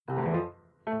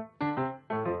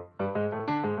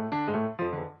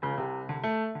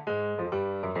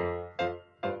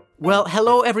Well,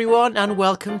 hello everyone, and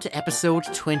welcome to episode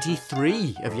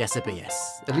 23 of Yes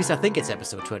ABS. At least I think it's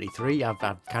episode 23. I'm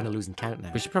kind of losing count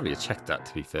now. We should probably have checked that,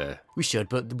 to be fair. We should,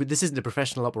 but this isn't a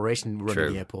professional operation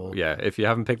running here, Paul. Yeah, if you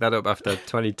haven't picked that up after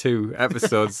 22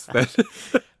 episodes, then...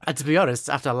 And to be honest,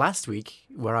 after last week,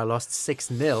 where I lost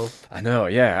 6-0... I know,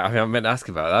 yeah. I meant to ask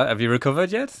about that. Have you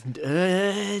recovered yet?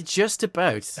 Just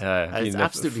about. It's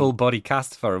absolutely full body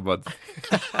cast for a month.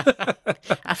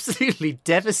 Absolutely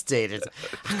devastated.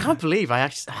 I can't believe I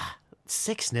actually...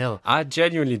 6-0. I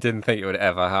genuinely didn't think it would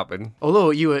ever happen.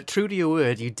 Although you were true to your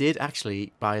word, you did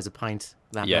actually buy us a pint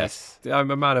that Yes.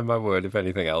 I'm a man of my word, if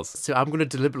anything else. night. So I'm going to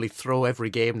deliberately throw every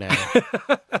game now.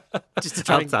 Just to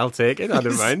try and... I'll take it. I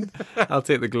don't mind. I'll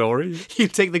take the glory. You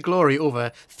take the glory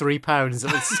over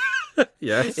 £3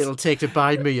 Yes. it'll take to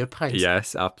buy me a pint.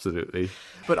 Yes, absolutely.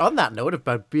 But on that note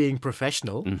about being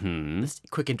professional, Mm-hmm. let's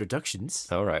quick introductions.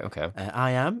 All right, okay.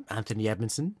 I am Anthony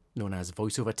Edmondson, known as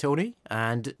VoiceOver Tony,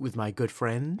 and with my good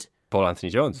friend, Paul Anthony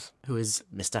Jones. who is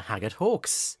Mr. Haggard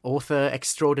Hawkes, author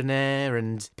extraordinaire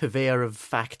and purveyor of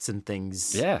facts and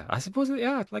things. Yeah, I suppose,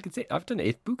 yeah, like it's I've done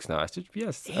 8 books now.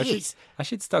 Eight? I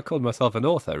should start calling myself an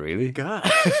author, really. God.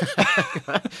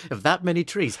 Of that many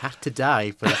trees had to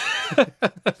die for,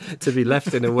 To be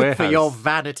left in a warehouse. for your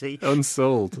vanity.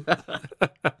 Unsold.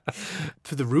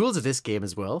 For the rules of this game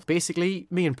as well, basically,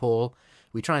 me and Paul,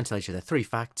 we try and tell each other 3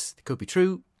 facts. They could be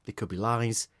true, they could be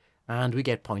lies, and we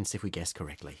get points if we guess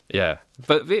correctly. Yeah,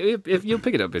 but if you'll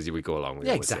pick it up as we go along.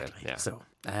 Yeah, exactly. Yeah. So,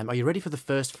 are you ready for the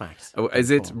first fact? Oh, is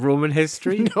it Roman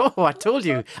history? No, I told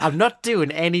you, I'm not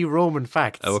doing any Roman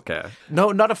facts. Okay.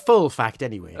 No, not a full fact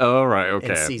anyway. All right. In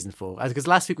Okay. season 4, because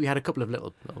last week we had a couple of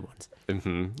little ones.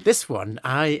 Mm-hmm. This one,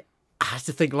 I had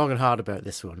to think long and hard about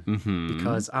this one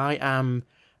because I am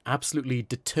absolutely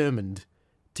determined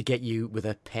to get you with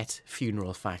a pet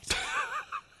funeral fact.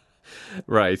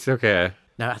 Right. Okay.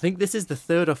 Now, I think this is the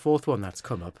 3rd or 4th one that's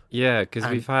come up. Yeah, because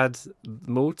we've had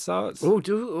Mozart.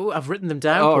 Oh, I've written them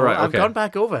down. Oh, Paul. right, I've okay. gone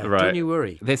back over. Right. Don't you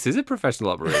worry. This is a professional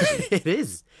operation. It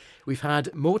is. We've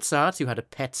had Mozart, who had a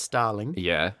pet starling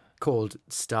Yeah. called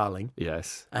Starling,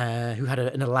 Yes. who had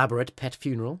an elaborate pet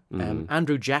funeral.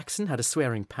 Andrew Jackson had a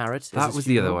swearing parrot. as That his was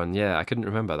the other funeral. one. Yeah, I couldn't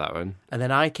remember that one. And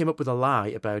then I came up with a lie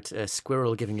about a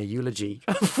squirrel giving a eulogy,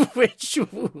 which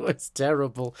was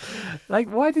terrible. Like,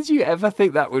 why did you ever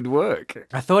think that would work?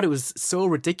 I thought it was so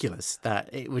ridiculous that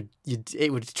it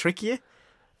would trick you.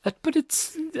 But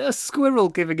it's a squirrel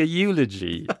giving a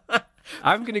eulogy.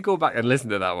 I'm going to go back and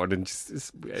listen to that one and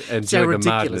just enjoy the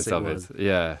ridiculous madness it of was. it.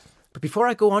 Yeah. But before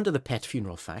I go on to the pet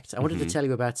funeral fact, I wanted to tell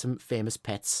you about some famous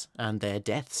pets and their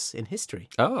deaths in history.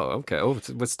 Oh, okay. Oh,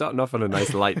 we're starting off on a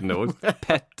nice light note.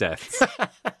 Pet deaths.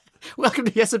 Welcome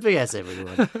to Yes ABS,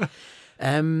 everyone.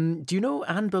 Do you know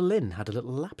Anne Boleyn had a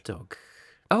little lapdog?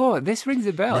 Oh, this rings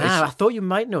a bell. Now, I thought you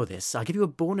might know this. I'll give you a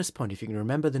bonus point if you can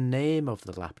remember the name of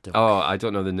the lapdog. Oh, I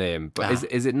don't know the name, but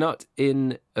is it not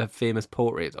in a famous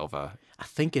portrait of her? I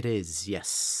think it is,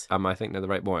 yes. Am I thinking of the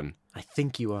right one? I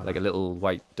think you are. Like a little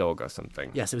white dog or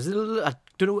something? Yes, it was a little, I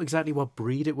don't know exactly what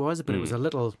breed it was, but it was a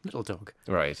little dog.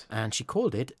 Right. And she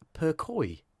called it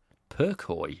Percoy,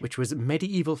 Percoy. which was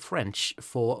medieval French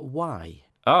for why.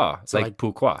 Ah, So like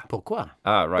pourquoi. Pourquoi?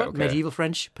 Ah, right, But okay. medieval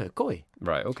French, Percoy.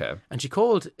 Right, okay. And she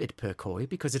called it Percoy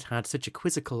because it had such a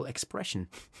quizzical expression.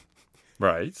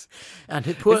 Right. And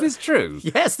it poor... Is this true?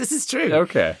 Yes, this is true.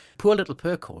 Okay. Poor little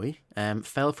Percoy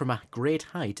fell from a great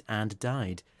height and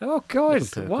died. Oh, God.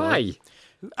 Little Percoy. Why?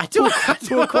 I don't.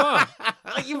 Pourquoi?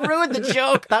 You ruined the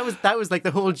joke. That was like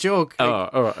the whole joke.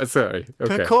 Oh, sorry.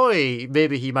 Okay. Percoy,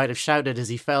 maybe he might have shouted as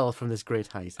he fell from this great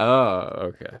height. Oh,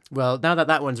 okay. Well, now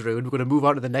that one's ruined, we're going to move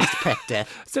on to the next pet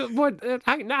death. So, what?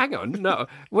 Hang on. No.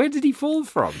 Where did he fall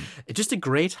from? Just a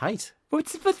great height.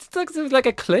 What's like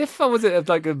a cliff, or was it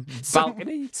like a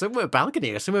balcony? Somewhere a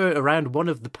balcony, or somewhere around one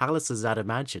of the palaces, I'd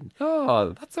imagine. Oh,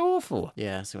 that's awful.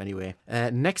 Yeah, so anyway.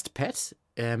 Next pet,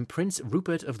 Prince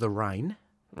Rupert of the Rhine.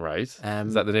 Right. Is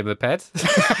that the name of the pet?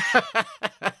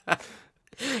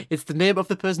 It's the name of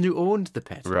the person who owned the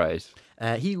pet. Right.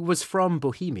 He was from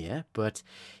Bohemia, but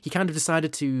he kind of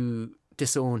decided to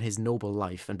disown his noble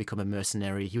life and become a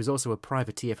mercenary. He was also a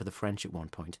privateer for the French at one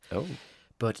point. Oh.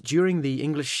 But during the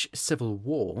English Civil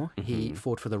War, he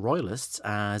fought for the Royalists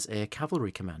as a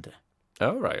cavalry commander.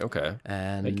 Oh, right. Okay.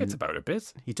 And He gets about a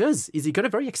bit. he does. He's got a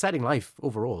very exciting life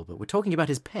overall, but we're talking about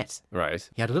his pet. Right.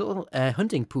 He had a little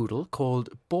hunting poodle called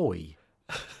Boy.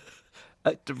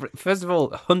 First of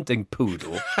all, hunting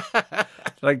poodle.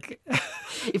 Like,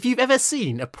 If you've ever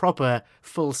seen a proper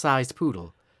full-sized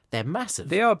poodle, they're massive.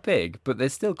 they are big, but they're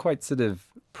still quite sort of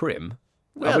prim.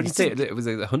 Well, I wouldn't say it it was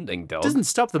a hunting dog. doesn't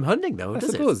stop them hunting, though, I does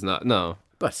it? suppose not. No.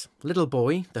 But little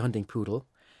Boy, the hunting poodle,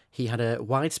 He had a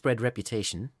widespread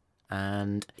reputation,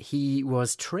 and he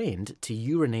was trained to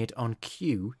urinate on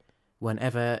cue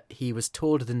whenever he was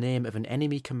told the name of an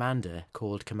enemy commander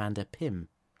called Commander Pym.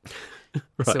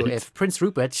 Right. So if Prince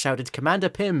Rupert shouted Commander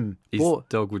Pym His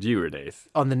dog would urinate.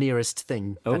 on the nearest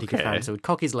thing that he could Okay. find, so he'd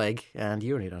cock his leg and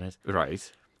urinate on it.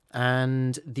 Right.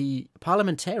 And the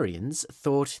parliamentarians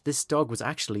thought this dog was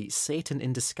actually Satan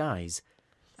in disguise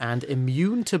and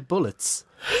immune to bullets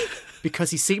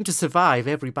because he seemed to survive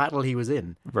every battle he was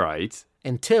in, Right.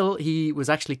 until he was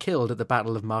actually killed at the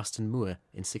Battle of Marston Moor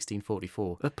in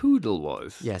 1644. The poodle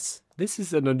was. Yes. This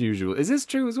is an unusual. Is this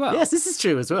true as well? Yes, this is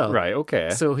true as well. Right. Okay.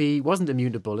 So he wasn't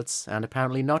immune to bullets and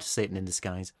apparently not Satan in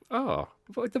disguise. Oh,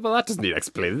 well, that doesn't need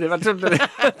explaining. I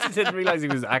didn't realise he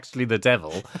was actually the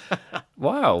devil.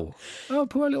 Wow. Oh,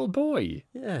 poor little boy.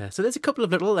 Yeah, so there's a couple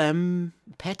of little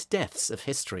pet deaths of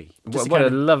history. Just to What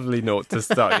kind a of- lovely note to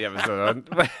start the episode on.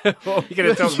 What are we going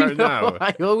to talk You about know, now?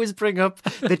 I always bring up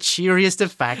the cheeriest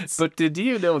of facts. But did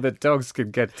you know that dogs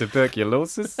can get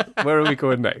tuberculosis? Where are we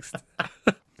going next?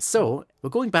 So,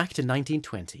 we're going back to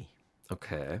 1920,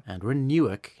 Okay. and we're in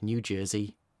Newark, New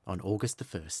Jersey, on August the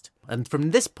 1st. And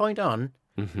from this point on,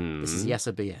 this is Yes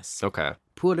or BS. Okay.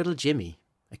 Poor little Jimmy,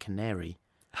 a canary,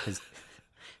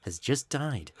 has just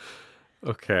died.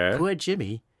 Okay. Poor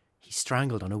Jimmy, he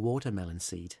strangled on a watermelon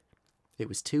seed. It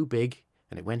was too big,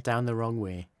 and it went down the wrong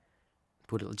way.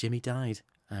 Poor little Jimmy died.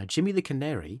 Jimmy the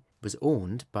canary was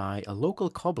owned by a local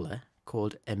cobbler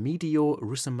called Emidio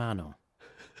Russamano.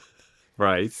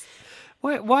 Right.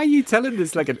 Why are you telling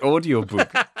this like an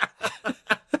audiobook?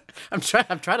 I'm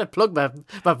trying to plug my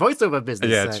voiceover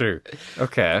business. Yeah, true.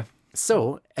 Okay.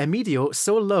 So, Emidio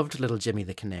so loved little Jimmy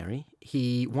the canary,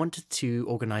 he wanted to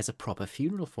organise a proper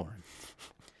funeral for him.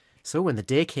 So when the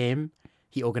day came,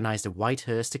 he organised a white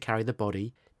hearse to carry the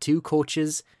body, 2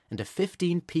 coaches, and a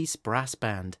 15-piece brass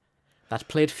band that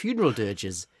played funeral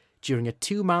dirges during a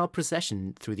 2-mile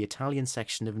procession through the Italian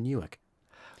section of Newark.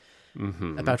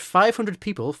 About 500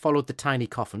 people followed the tiny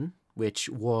coffin, which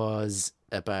was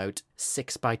about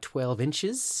 6 by 12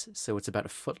 inches, so it's about a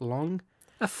foot long.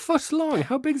 A foot long?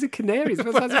 How big's a canary? It's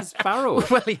the size of a sparrow.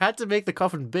 Well, he had to make the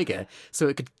coffin bigger so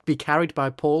it could be carried by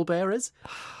pallbearers.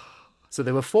 So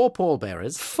there were 4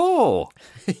 pallbearers. 4?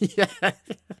 Yeah.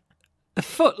 A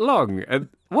foot long?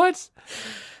 What?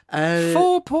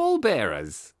 4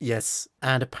 pallbearers? Yes,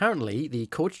 and apparently the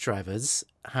coach drivers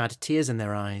had tears in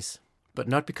their eyes, but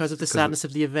not because of the sadness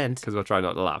of the event, Because we'll try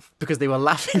not to laugh. because they were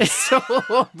laughing so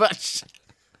much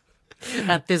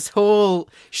at this whole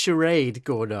charade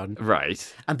going on.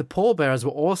 Right. And the pallbearers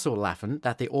were also laughing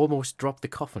that they almost dropped the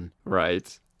coffin.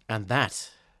 Right. And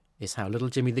that is how little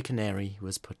Jimmy the Canary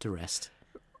was put to rest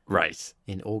Right.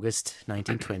 in August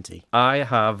 1920. I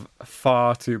have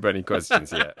far too many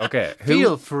questions here. Okay.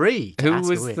 Feel free to Who ask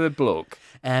was away. the bloke?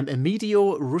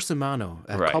 Emidio Russamano,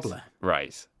 a Right. cobbler.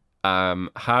 Right.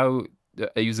 How...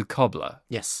 he was a cobbler.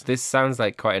 Yes. This sounds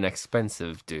like quite an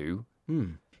expensive do.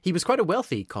 He was quite a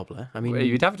wealthy cobbler. I mean, Well,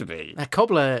 you'd have to be. a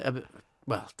cobbler,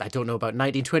 well, I don't know about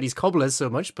 1920s cobblers so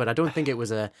much, but I don't think it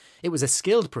was a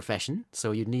skilled profession,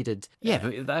 so you needed... Yeah,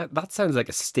 but that sounds like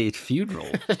a state funeral.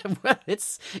 Well,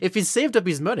 it's if he saved up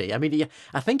his money. I mean,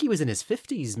 I think he was in his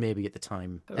 50s maybe at the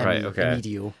time. Right, okay.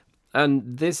 Emidio.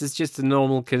 And this is just a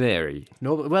normal canary.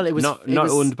 No, well, it was Not it was-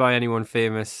 owned by anyone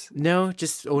famous. No,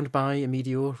 just owned by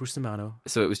Emidio Russamano.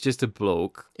 So it was just a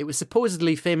bloke. It was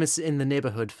supposedly famous in the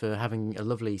neighbourhood for having a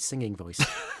lovely singing voice.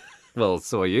 Well,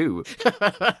 so are you.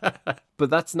 But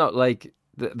that's not like...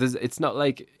 It's not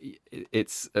like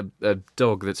it's a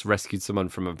dog that's rescued someone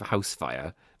from a house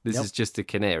fire. This Nope. is just a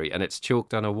canary, and it's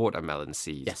choked on a watermelon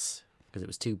seed. Yes, because it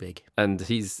was too big. And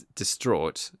he's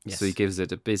distraught, Yes. so he gives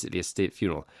it basically a state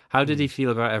funeral. How did he feel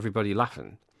about everybody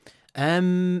laughing?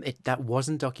 That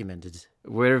wasn't documented.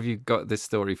 Where have you got this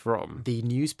story from? The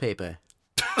newspaper.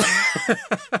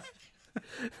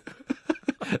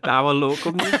 Our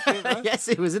local newspaper? Yes,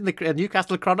 it was in the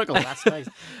Newcastle Chronicle last night.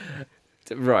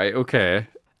 Right, okay.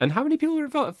 And how many people were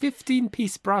involved? A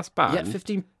 15-piece brass band? Yeah,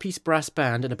 15-piece brass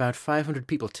band and about 500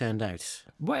 people turned out.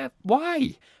 Why?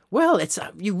 Well, it's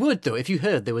you would though if you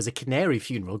heard there was a canary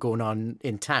funeral going on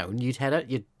in town, you'd head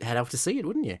out to see it,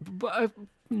 wouldn't you?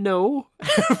 No.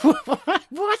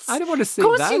 What? I don't want to see Of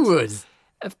course that. you would.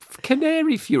 A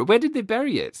canary funeral. Where did they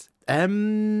bury it?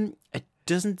 It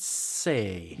doesn't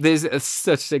say. There's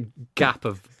such a gap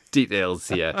of details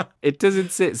here. It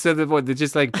doesn't say. So they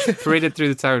just like parade it through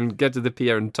the town, get to the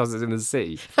pier, and toss it in the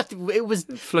sea. It was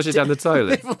Flush it down the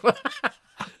toilet.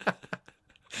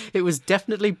 It was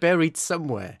definitely buried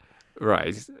somewhere.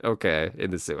 Right. Okay.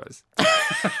 In the sewers.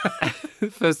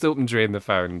 First open drain they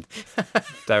found.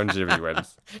 Down Jimmy went.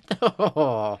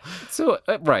 Oh. So,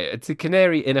 right, it's a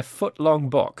canary in a foot-long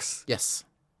box. Yes.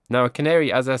 Now, a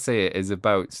canary, as I say, is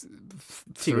about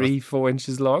 3-4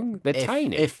 inches long. They're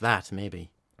tiny. If that, maybe.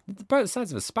 They're about the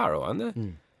size of a sparrow, aren't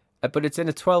they? But it's in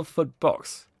a 12-foot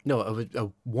box. No,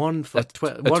 a 1 foot...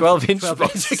 A 12-inch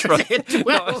box.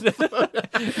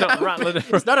 Not rattling around.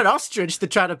 It's not an ostrich they're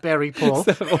trying to bury, Paul.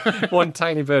 One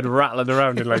tiny bird rattling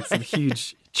around in like some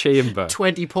huge chamber.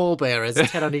 20 pallbearers,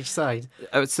 10 on each side.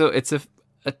 So it's a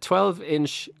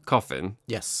 12-inch coffin.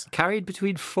 Yes. Carried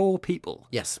between 4 people.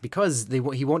 Yes, because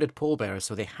he wanted pallbearers,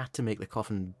 so they had to make the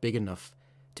coffin big enough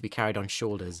to be carried on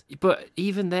shoulders. But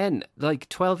even then, like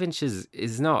 12 inches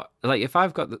is not... Like if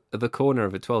I've got the corner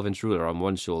of a 12-inch ruler on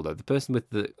one shoulder, the person with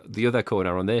the other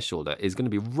corner on their shoulder is going to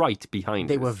be right behind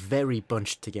They us. were very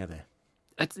bunched together.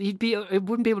 It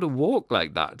wouldn't be able to walk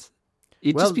like that.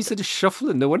 You'd just be sort of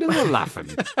shuffling. No wonder they were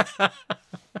laughing.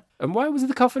 And why was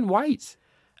the coffin white?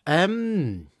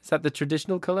 Is that the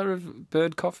traditional colour of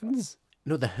bird coffins?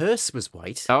 No, the hearse was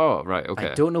white. Oh, right, okay.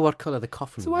 I don't know what colour the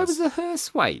coffin was. So why was the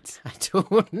hearse white? I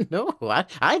don't know.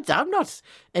 I'm not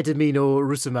Edamino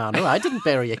Rusumano. I didn't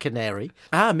bury a canary.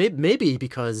 Maybe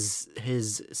because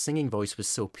his singing voice was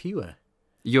so pure.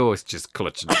 You're just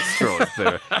clutching at straws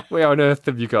there. Where on earth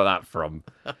have you got that from?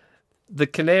 The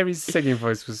canary's singing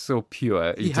voice was so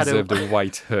pure, he deserved a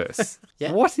white hearse.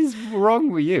 Yeah. What is wrong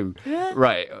with you? Yeah.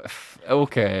 Right,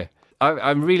 okay.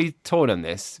 I'm really torn on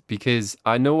this because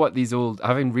I know what these old...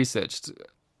 Having researched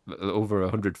over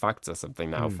 100 facts or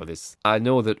something now for this, I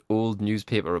know that old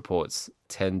newspaper reports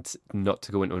tend not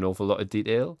to go into an awful lot of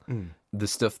detail. The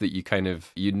stuff that you kind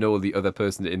of... You know the other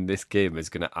person in this game is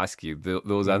going to ask you.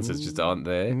 Those answers just aren't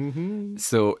there. Mm-hmm.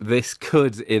 So this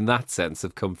could, in that sense,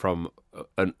 have come from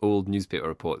an old newspaper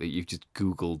report that you've just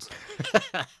Googled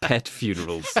pet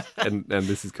funerals and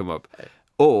this has come up.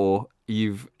 Or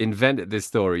you've invented this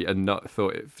story and not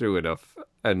thought it through enough.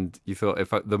 And you thought,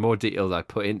 the more details I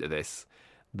put into this,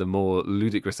 the more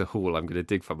ludicrous a hole I'm going to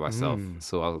dig for myself.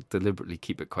 So I'll deliberately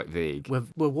keep it quite vague.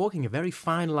 We're walking a very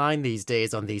fine line these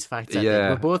days on these facts. I think. Yeah.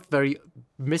 We're both very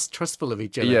mistrustful of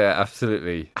each other. Yeah,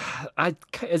 absolutely.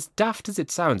 As daft as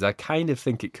it sounds, I kind of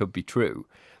think it could be true.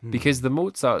 Because the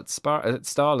Mozart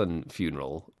Stalin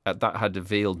funeral, that had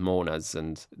veiled mourners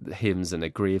and hymns and a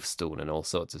gravestone and all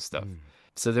sorts of stuff.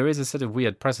 So there is a sort of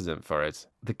weird precedent for it.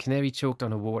 The canary choked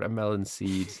on a watermelon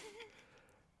seed.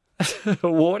 A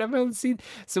watermelon seed?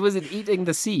 So was it eating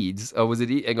the seeds or was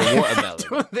it eating a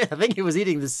watermelon? I think it was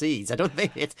eating the seeds. I don't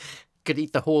think it could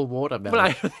eat the whole watermelon. Well,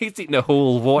 I don't think it's eating a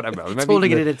whole watermelon. It's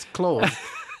holding it in its claws.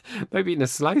 Maybe eating a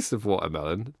slice of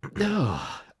watermelon. No,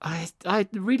 I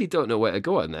really don't know where to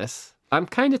go on this. I'm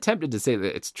kind of tempted to say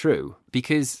that it's true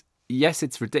because, yes,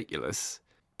 it's ridiculous,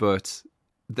 but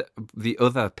the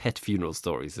other pet funeral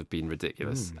stories have been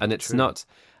ridiculous. And it's not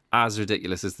as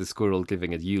ridiculous as the squirrel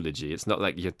giving a eulogy. It's not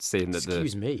like you're saying that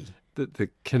the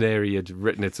canary had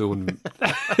written its own...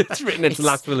 it's written its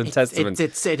last will and testament.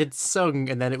 It had sung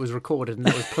and then it was recorded and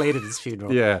that was played at his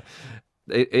funeral. Yeah.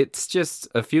 It's just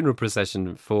a funeral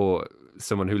procession for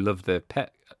someone who loved their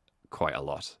pet quite a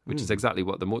lot, which is exactly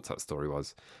what the Mozart story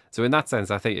was. So in that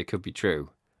sense, I think it could be true.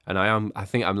 And I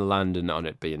think I'm landing on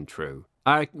it being true.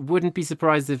 I wouldn't be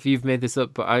surprised if you've made this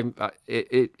up, but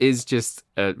it is just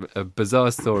a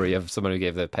bizarre story of someone who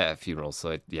gave their pet a funeral.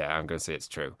 So yeah, I'm going to say it's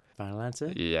true. Final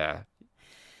answer? Yeah.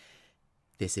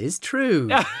 This is true.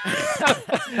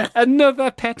 Another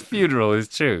pet funeral is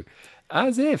true.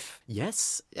 As if.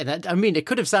 Yes. And I mean, it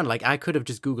could have sounded like I could have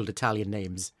just Googled Italian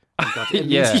names.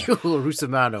 Yeah.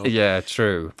 Rusumano. Yeah,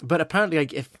 true. But apparently,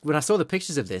 like, when I saw the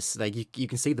pictures of this, like, you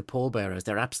can see the pallbearers.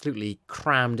 They're absolutely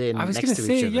crammed in next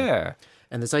to each other. Yeah.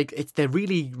 And there's they're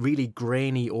really, really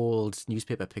grainy old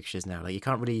newspaper pictures now. Like, you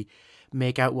can't really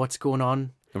make out what's going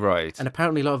on. Right. And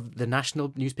apparently a lot of the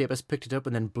national newspapers picked it up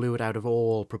and then blew it out of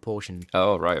all proportion.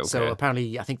 Oh, right, okay. So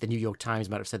apparently, I think the New York Times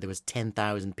might have said there was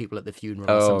 10,000 people at the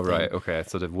funeral or something. Oh, right, okay.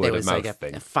 Sort of word of mouth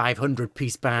thing. A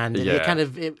 500-piece band. And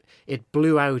Yeah. it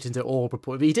blew out into all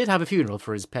proportion. But he did have a funeral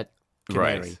for his pet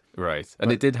canary. Right.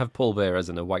 And it did have pallbearers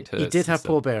and a white hearse. He did have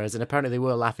pallbearers, and apparently they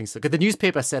were laughing so... Because the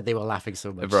newspaper said they were laughing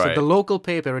so much. Right. So the local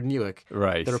paper in Newark,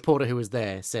 Right. the reporter who was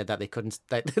there said that they couldn't...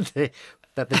 That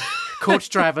the coach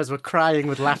drivers were crying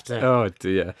with laughter. Oh,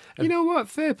 dear. You know what?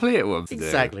 Fair play at once.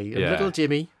 Exactly. Yeah. Little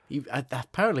Jimmy...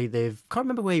 apparently they've... Can't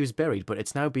remember where he was buried, but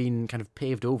it's now been kind of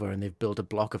paved over and they've built a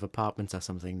block of apartments or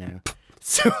something now.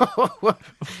 So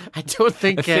I don't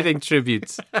think... A fitting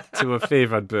tribute to a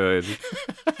favoured bird.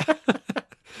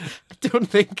 I don't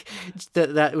think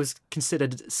that was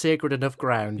considered sacred enough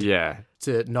ground Yeah.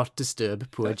 to not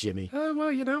disturb poor Jimmy. Oh,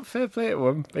 well, fair play to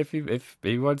him. If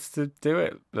he wants to do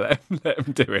it, let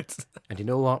him do it. And you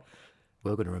know what?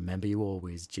 We're going to remember you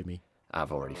always, Jimmy.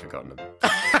 I've already forgotten him.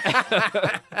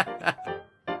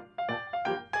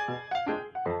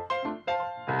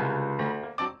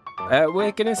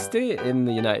 We're going to stay in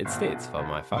the United States for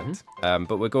my fact,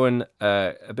 but we're going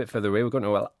a bit further away. We're going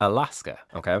to Alaska,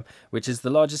 okay, which is the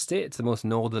largest state. It's the most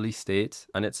northerly state,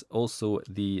 and it's also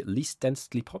the least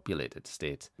densely populated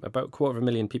state. About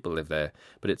 250,000 people live there,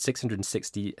 but it's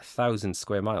 660,000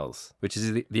 square miles, which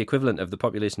is the equivalent of the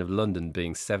population of London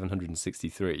being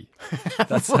 763.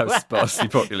 That's how sparsely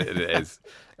populated it is.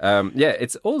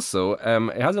 It's also,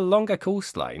 it has a longer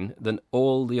coastline than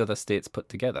all the other states put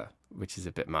together, which is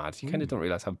a bit mad. You kind of don't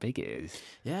realise how big it is.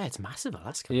 Yeah, it's massive,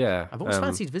 Alaska. Yeah. I've always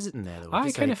fancied visiting there, though.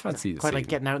 I kind of fancy quite like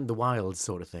getting out in the wild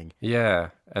sort of thing. Yeah.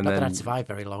 And Not then that I'd survive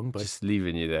very long, but... just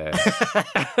leaving you there.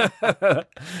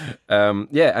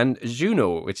 And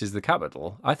Juneau, which is the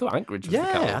capital. I thought Anchorage was the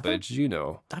capital, but it's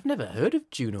Juneau. I've never heard of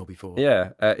Juneau before.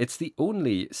 Yeah. It's the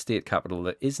only state capital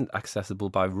that isn't accessible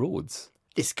by roads.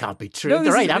 This can't be true. No,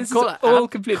 I'm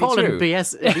completely calling true.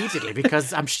 BS immediately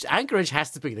because Anchorage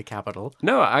has to be the capital.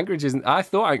 No, Anchorage isn't. I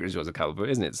thought Anchorage was a capital, but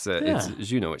isn't it? It's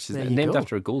Juneau, which is named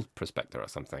after a gold prospector or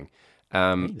something.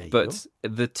 But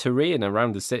the terrain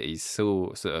around the city is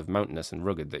so sort of mountainous and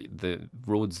rugged that the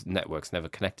roads network's never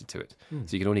connected to it.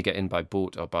 So you can only get in by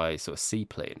boat or by sort of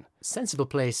seaplane. Sensible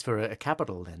place for a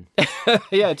capital, then.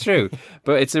 Yeah, true.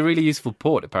 But it's a really useful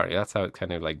port, apparently. That's how it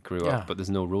kind of like grew up, but there's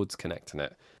no roads connecting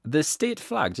it. The state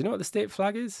flag, do you know what the state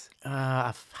flag is?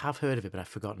 I have heard of it, but I've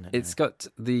forgotten it. It's got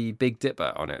the Big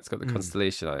Dipper on it. It's got the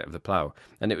constellation on it of the plough.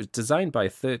 And it was designed by a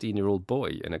 13-year-old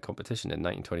boy in a competition in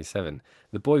 1927.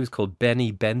 The boy was called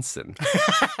Benny Benson.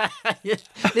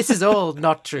 This is all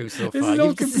not true so far. This is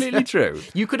all completely true.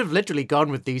 You could have literally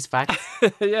gone with these facts.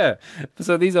 Yeah.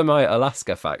 So these are my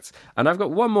Alaska facts. And I've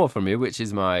got one more from you, which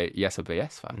is my yes or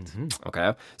BS fact.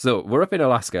 Okay. So we're up in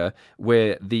Alaska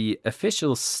where the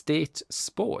official state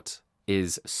sport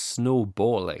is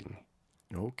snowballing.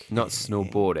 Okay. Not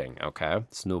snowboarding, okay?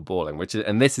 Snowballing,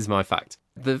 and this is my fact.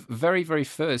 The very, very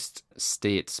first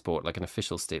state sport, like an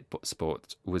official state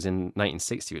sport, was in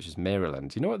 1960, which is Maryland.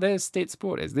 Do you know what their state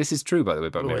sport is? This is true, by the way,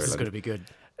 about Maryland. This is going to be good.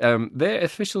 Their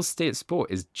official state sport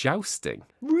is jousting.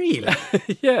 Really?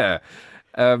 Yeah.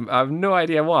 I have no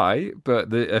idea why, but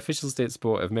the official state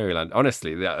sport of Maryland,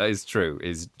 honestly, that is true,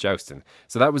 is jousting.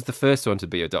 So that was the first one to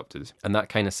be adopted, and that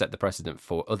kind of set the precedent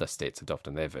for other states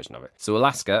adopting their version of it. So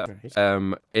Alaska,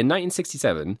 in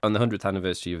 1967, on the 100th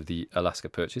anniversary of the Alaska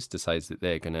Purchase, decides that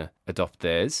they're going to adopt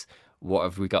theirs. What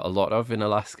have we got a lot of in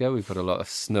Alaska? We've got a lot of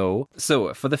snow.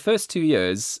 So for the first 2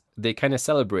 years, they kind of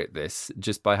celebrate this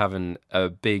just by having a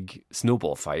big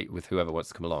snowball fight with whoever wants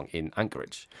to come along in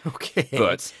Anchorage. Okay.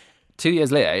 But 2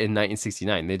 years later, in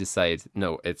 1969, they decide,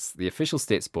 no, it's the official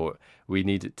state sport. We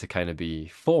need it to kind of be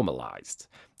formalized.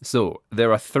 So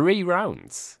there are 3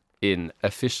 rounds in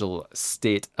official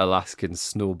state Alaskan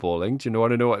snowballing. Do you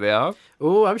want to know what they are?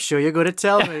 Oh, I'm sure you're going to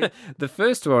tell me. The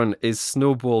first one is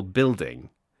snowball building.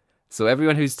 So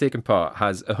everyone who's taken part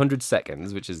has 100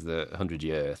 seconds, which is the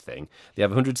 100-year thing. They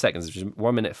have 100 seconds, which is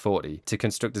 1 minute 40, to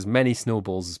construct as many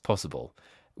snowballs as possible,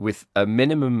 with a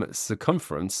minimum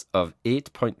circumference of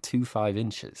 8.25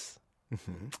 inches.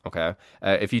 Okay.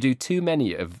 If you do too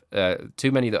many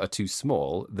that are too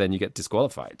small, then you get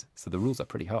disqualified. So the rules are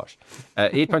pretty harsh.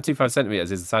 8.25 centimeters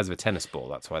is the size of a tennis ball.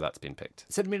 That's why that's been picked.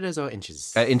 Centimeters or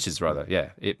inches? Inches, rather.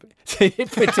 Yeah.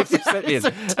 8.25 centimeters.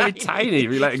 I mean, tiny.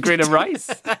 Like a grain of rice.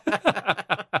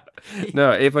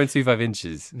 No, 8.25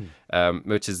 inches,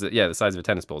 which is the size of a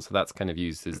tennis ball. So that's kind of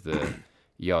used as the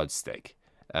yardstick.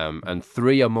 And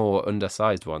 3 or more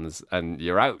undersized ones, and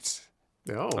you're out.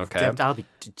 Oh, okay. I'll be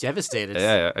devastated.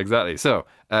 Yeah, exactly. So,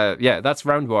 that's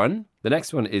round 1. The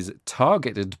next one is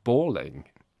targeted balling,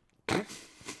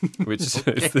 which is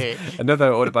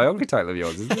another autobiography title of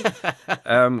yours, isn't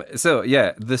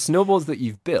it? The snowballs that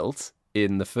you've built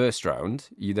in the first round,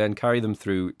 you then carry them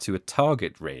through to a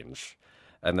target range.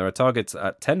 And there are targets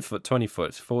at 10 foot, 20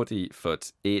 foot, 40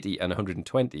 foot, 80 and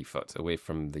 120 foot away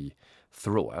from the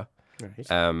thrower.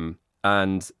 Right.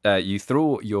 And you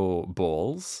throw your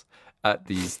balls at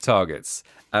these targets,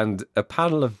 and a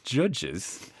panel of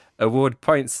judges award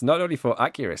points not only for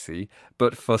accuracy,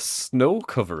 but for snow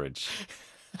coverage.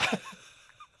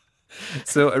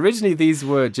 So originally these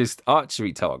were just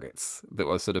archery targets that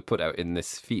were sort of put out in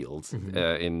this field.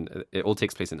 It all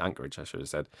takes place in Anchorage, I should have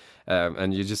said.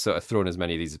 And you just sort of throw in as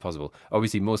many of these as possible.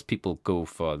 Obviously, most people go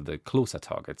for the closer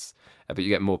targets, but you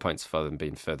get more points for them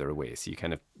being further away. So you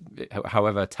kind of,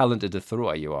 however talented a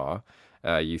thrower you are,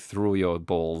 you throw your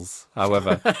balls,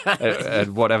 however, at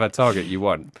whatever target you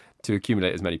want to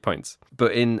accumulate as many points.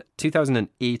 But in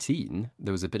 2018,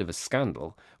 there was a bit of a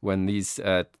scandal when these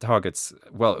targets,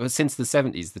 well, since the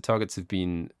 70s, the targets have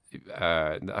been, they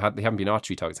haven't been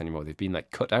archery targets anymore. They've been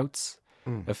like cutouts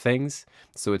of things.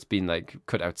 So it's been like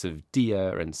cutouts of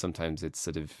deer, and sometimes it's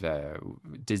sort of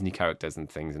Disney characters and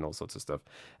things and all sorts of stuff.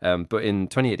 But in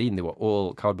 2018, they were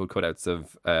all cardboard cutouts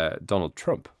of Donald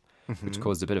Trump, which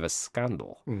caused a bit of a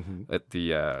scandal at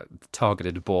the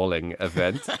targeted balling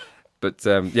event. But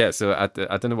yeah, so I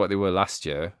don't know what they were last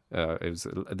year.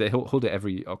 They hold it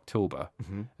every October,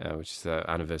 which is the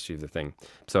anniversary of the thing.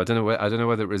 So I don't know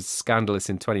whether it was scandalous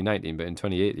in 2019, but in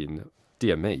 2018,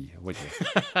 dear me, would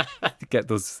you get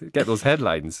those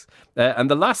headlines? And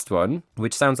the last one,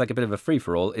 which sounds like a bit of a free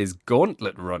for all, is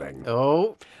gauntlet running.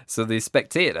 Oh, so the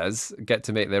spectators get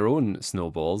to make their own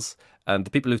snowballs, and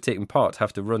the people who've taken part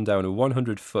have to run down a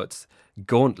 100-foot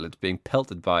gauntlet being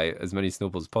pelted by as many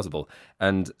snowballs as possible.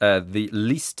 And the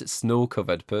least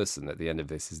snow-covered person at the end of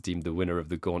this is deemed the winner of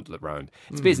the gauntlet round.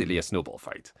 It's basically a snowball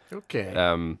fight. okay.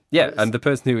 Yeah, and the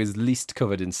person who is least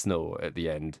covered in snow at the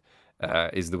end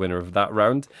is the winner of that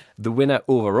round. The winner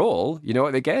overall, you know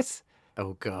what they get?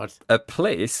 Oh, God. A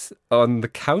place on the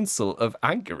Council of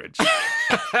Anchorage.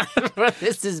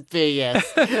 This is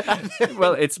BS.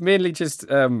 Well, it's mainly just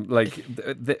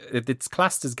it's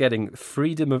classed as getting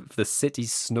freedom of the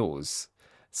city's snows.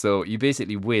 So you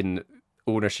basically win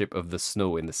ownership of the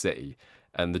snow in the city.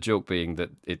 And the joke being that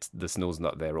the snow's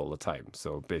not there all the time.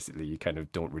 So basically you kind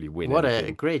of don't really win What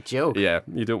anything. a great joke. Yeah,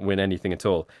 you don't win anything at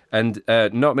all. And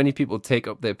not many people take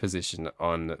up their position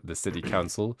on the city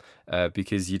council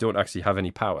because you don't actually have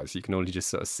any powers. You can only just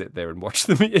sort of sit there and watch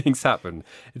the meetings happen.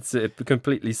 It's a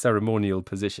completely ceremonial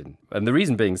position. And the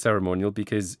reason being ceremonial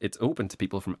because it's open to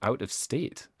people from out of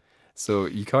state. So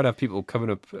you can't have people coming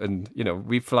up and,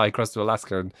 we fly across to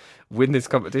Alaska and win this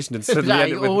competition and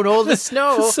suddenly own all the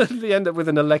snow. suddenly end up with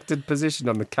an elected position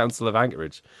on the Council of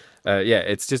Anchorage. Yeah,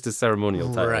 it's just a ceremonial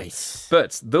title. Right.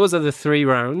 But those are the 3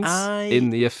 rounds in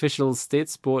the official state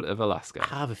sport of Alaska.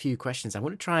 I have a few questions. I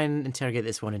want to try and interrogate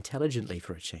this one intelligently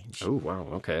for a change. Oh, wow,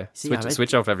 okay. See,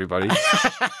 Switch off, everybody.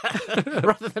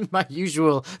 Rather than my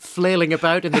usual flailing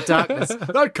about in the darkness.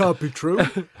 That can't be true.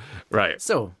 Right.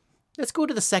 So, let's go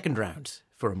to the second round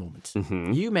for a moment.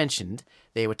 You mentioned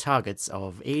they were targets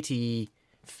of 80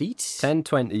 feet? 10,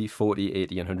 20, 40,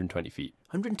 80, and 120 feet.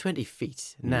 120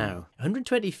 feet. Now,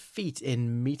 120 feet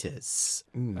in meters.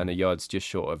 And a yard's just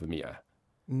short of a meter.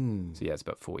 So yeah, it's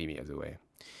about 40 meters away.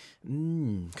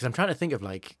 Because I'm trying to think of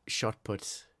like shot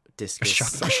put, discus.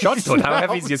 Shot put? How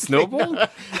heavy is your snowball?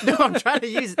 No, I'm trying to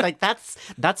use it. Like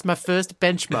that's my first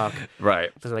benchmark.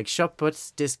 Right. So like shot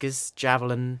put, discus,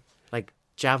 javelin. Like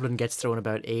javelin gets thrown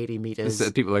about 80 meters.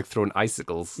 So people like throwing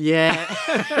icicles. Yeah.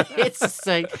 It's just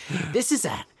like,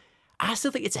 I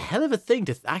still think it's a hell of a thing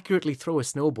to accurately throw a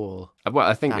snowball. Well,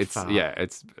 I think that it's, far.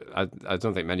 I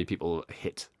don't think many people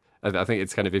hit. I think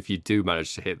it's kind of, if you do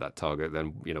manage to hit that target,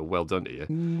 then, well done to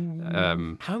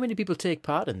you. How many people take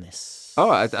part in this?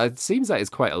 Oh, it seems like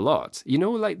it's quite a lot.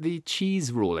 Like the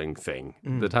cheese rolling thing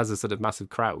that has a sort of massive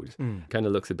crowd. Kind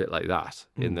of looks a bit like that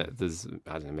in that there's,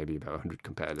 I don't know, maybe about 100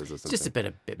 competitors or something. Just a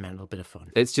bit mental, a bit of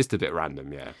fun. It's just a bit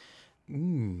random, yeah.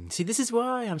 See, this is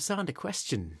why I'm starting to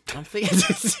question. I'm thinking,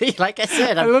 see, like I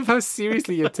said, I love how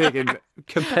seriously you're taking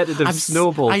competitive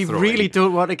snowball I throwing. really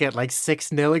don't want to get like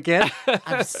 6-0 again.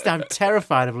 I'm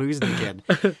terrified of losing again.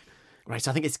 Right,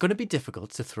 so I think it's going to be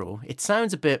difficult to throw. It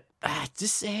sounds a bit,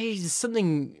 there's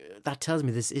something that tells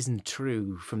me this isn't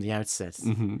true from the outset.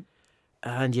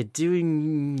 And you're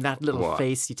doing that little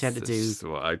face you tend to do. This is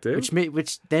what I do.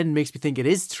 Which then makes me think it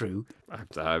is true.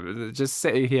 I'm just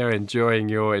sitting here enjoying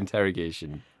your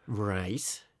interrogation.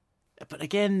 Right. But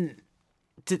again,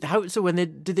 did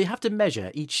they have to measure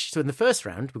each? So in the first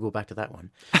round, we'll go back to that one.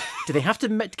 Do they have to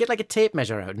get like a tape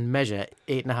measure out and measure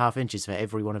 8.5 inches for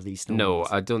every one of these snowballs?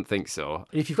 No, I don't think so.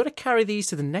 And if you've got to carry these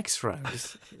to the next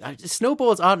round,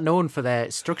 snowballs aren't known for their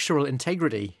structural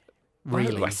integrity.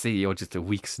 Really? Well, I see you're just a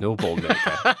weak snowball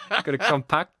maker. You've got to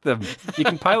compact them. You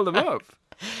can pile them up.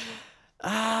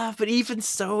 But even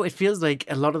so, it feels like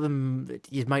a lot of them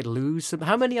you might lose.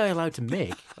 How many are you allowed to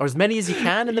make? Or as many as you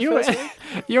can in the first round?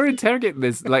 You're interrogating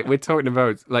this like we're talking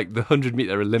about like the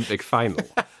 100-meter Olympic final.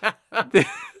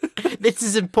 This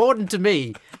is important to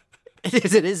me.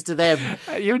 It is to them.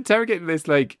 You're interrogating this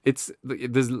like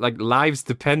there's like lives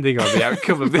depending on the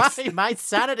outcome of this, My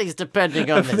sanity's depending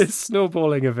on this. this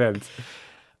snowballing event.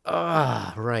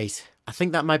 Ah, right. I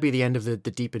think that might be the end of the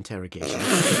deep interrogation.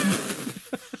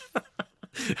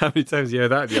 How many times have you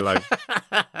heard that in your life?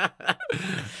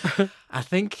 I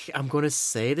think I'm going to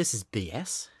say this is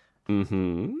BS.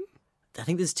 Mm-hmm. I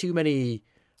think there's too many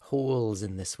holes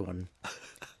in this one.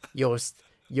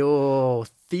 Your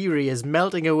theory is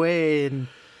melting away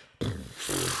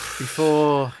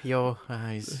before your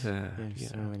eyes. So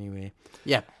anyway,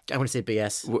 yeah, I'm going to say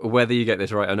BS. Whether you get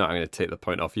this right or not, I'm going to take the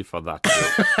point off you for that.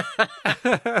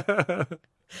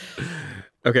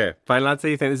 Okay, final answer.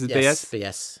 You think this is Yes, BS?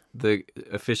 BS. The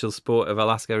official sport of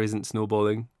Alaska isn't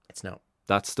snowballing. It's not.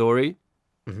 That story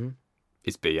Mm-hmm.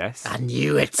 is BS. I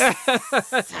knew it.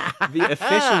 The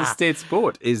official state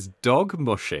sport is dog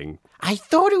mushing. I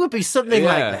thought it would be something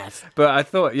like that. But I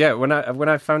thought, when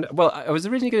I found, well, I was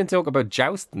originally going to talk about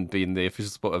jousting being the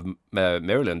official sport of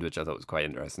Maryland, which I thought was quite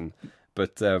interesting.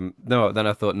 But no, then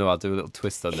I thought, no, I'll do a little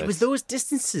twist on this. It was those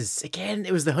distances. Again,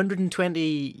 it was the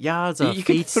 120 yards or You feet.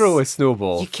 can throw a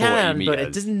snowball. You can, 40 but it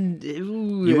meters. doesn't.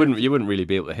 You wouldn't really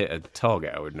be able to hit a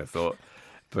target, I wouldn't have thought.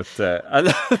 But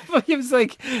it was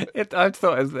like, I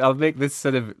thought I'll make this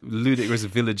sort of ludicrous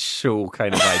village show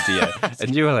kind of idea.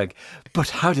 And you were like, but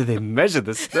how do they measure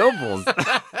the snowballs?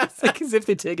 It's like as if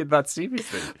they take it that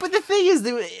seriously. But the thing is,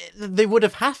 they would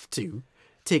have to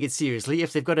take it seriously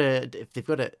if they've got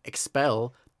to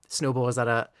expel snowballs that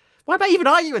are. Why am I even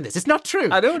arguing this? It's not true.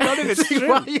 I don't know if it's true.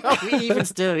 Why are we even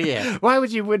still here? Why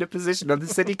would you win a position on the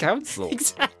city council?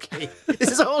 Exactly.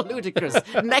 This is all ludicrous.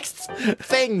 Next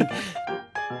thing.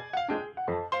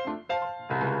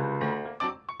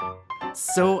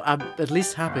 So I'm at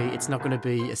least happy it's not going to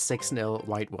be a 6-0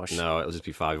 whitewash. No, it'll just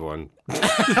be 5-1.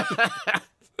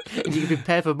 And you can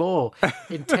prepare for more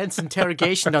intense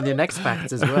interrogation on the next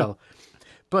facts as well.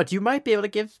 But you might be able to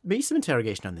give me some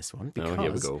interrogation on this one because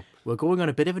here we go. we're going on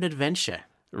a bit of an adventure.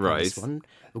 on Right. This one.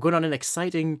 We're going on an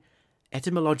exciting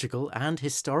etymological and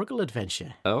historical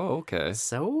adventure. Oh, okay.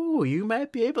 So you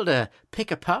might be able to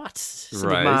pick apart some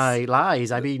Right. of my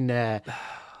lies. I mean,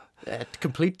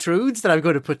 complete truths that I'm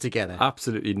going to put together.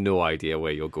 Absolutely no idea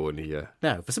where you're going here.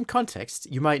 Now, for some context,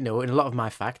 you might know in a lot of my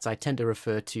facts, I tend to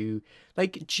refer to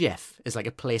like Jeff as like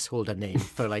a placeholder name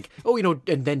for like,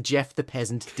 and then Jeff the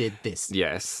peasant did this.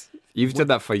 Yes. You've done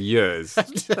that for years.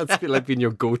 That's like been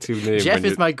your go-to name. Jeff when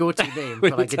is you're- my go-to name when for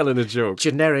you're like telling a joke.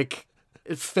 generic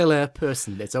filler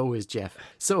person. It's always Jeff.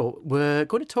 So we're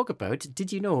going to talk about,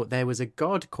 did you know there was a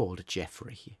god called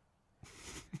Geoffrey?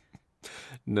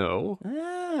 No.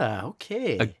 Ah,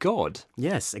 okay. A god?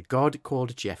 Yes, a god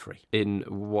called Geoffrey. In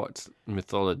what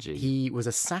mythology? He was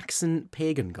a Saxon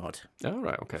pagan god Oh,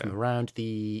 right, okay. from around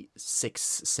the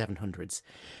 700s.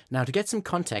 Now, to get some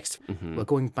context, we're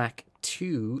going back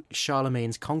to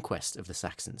Charlemagne's conquest of the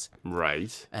Saxons.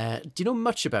 Right. Do you know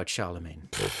much about Charlemagne?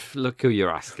 Look who you're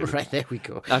asking. Right, there we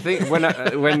go. I think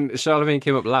when Charlemagne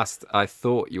came up last, I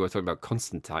thought you were talking about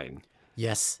Constantine.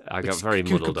 Yes. I got which very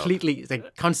muddled up. completely,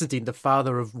 like Constantine, the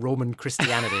father of Roman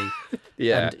Christianity,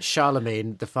 Yeah. and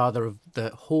Charlemagne, the father of the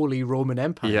Holy Roman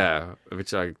Empire. Yeah,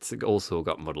 which I also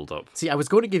got muddled up. See, I was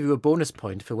going to give you a bonus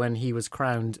point for when he was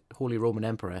crowned Holy Roman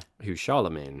Emperor. Who's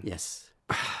Charlemagne? Yes.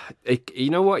 You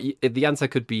know what? The answer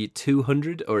could be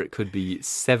 200 or it could be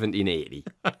 1780.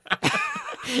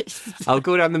 I'll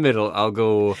go down the middle. I'll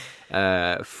go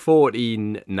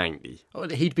 1490. Oh,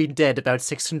 he'd been dead about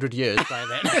 600 years by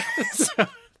then. So,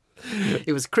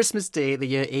 it was Christmas Day, the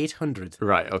year 800.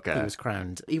 Right, okay. He was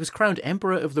crowned. He was crowned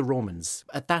Emperor of the Romans.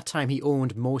 At that time, he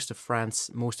owned most of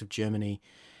France, most of Germany,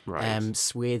 Right.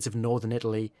 swathes of northern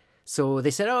Italy. So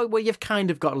they said, oh, well, you've kind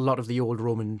of got a lot of the old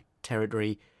Roman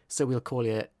territory, so we'll call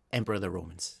you Emperor of the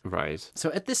Romans. Right.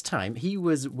 So at this time, he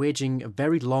was waging a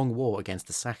very long war against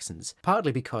the Saxons,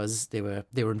 partly because they were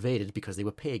invaded because they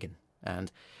were pagan.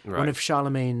 And one Right. of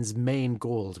Charlemagne's main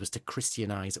goals was to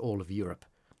Christianize all of Europe.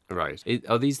 Right.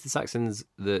 Are these the Saxons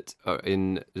that are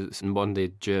in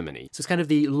modern-day Germany? So it's kind of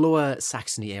the lower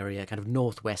Saxony area, kind of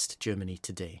northwest Germany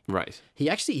today. Right. He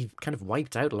actually kind of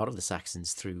wiped out a lot of the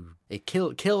Saxons through a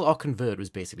kill or convert was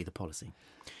basically the policy.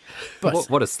 But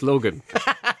What a slogan.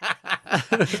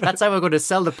 that's how we're going to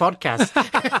sell the podcast.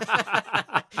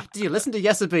 Do you listen to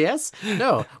Yes or BS?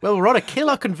 No. Well, we're on a kill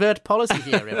or convert policy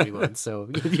here, everyone. So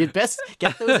you'd best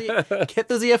get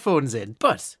those earphones in.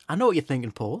 But I know what you're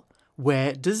thinking, Paul.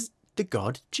 Where does the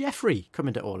god Geoffrey come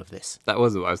into all of this? That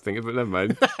wasn't what I was thinking, but never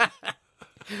mind.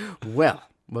 Well,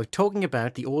 we're talking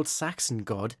about the old Saxon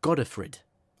god Godefrid.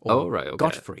 Or Oh, right, okay.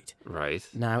 Gottfried. Right.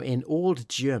 Now, in Old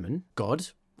German, God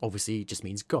obviously just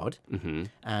means God.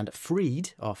 And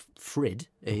Fried, or Frid,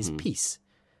 is peace.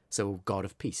 So God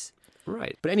of peace.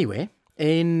 Right. But anyway,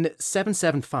 in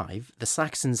 775, the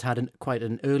Saxons had quite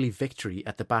an early victory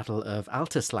at the Battle of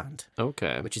Altersland,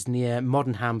 Okay. which is near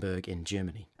modern Hamburg in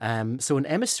Germany. So an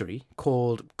emissary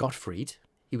called Gottfried,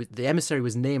 the emissary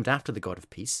was named after the god of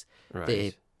peace. Right.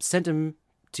 They sent him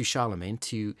to Charlemagne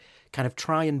to kind of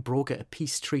try and broker a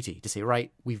peace treaty to say,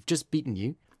 right, we've just beaten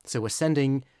you, so we're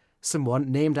sending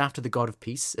someone named after the god of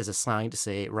peace as a sign to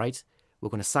say, right, we're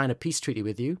going to sign a peace treaty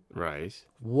with you. Right.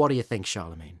 What do you think,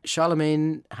 Charlemagne?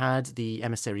 Charlemagne had the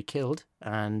emissary killed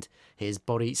and his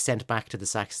body sent back to the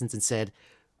Saxons and said,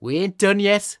 we ain't done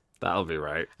yet. That'll be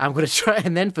right. I'm going to try.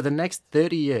 And then for the next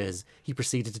 30 years, he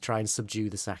proceeded to try and subdue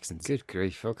the Saxons. Good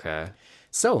grief. Okay.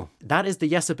 So that is the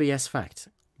yes or BS fact.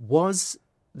 Was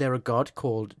there a god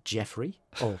called Geoffrey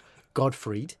or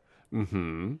Gottfried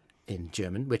in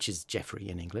German, which is Geoffrey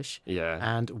in English? Yeah.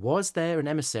 And was there an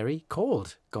emissary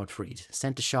called Gottfried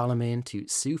sent to Charlemagne to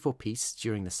sue for peace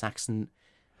during the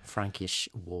Saxon-Frankish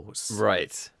wars?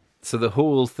 Right. So the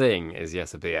whole thing is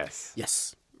yes or BS.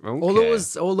 Yes.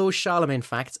 Okay. All those Charlemagne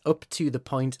facts up to the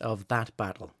point of that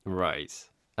battle. Right.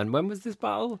 And when was this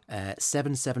battle?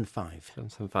 775.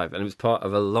 775. And it was part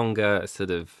of a longer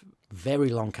sort of... Very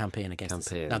long campaign against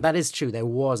the Campaign. Now, that is true. There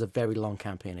was a very long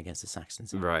campaign against the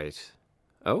Saxons. Right.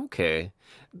 Okay.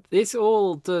 This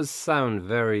all does sound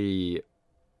very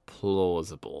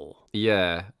plausible.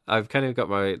 Yeah. I've kind of got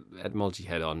my etymology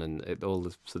head on and all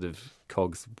the sort of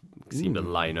cogs seem to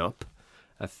line up,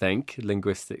 I think,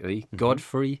 linguistically.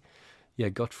 Godfrey. Yeah,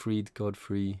 Gottfried,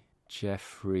 Godfrey,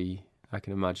 Geoffrey. I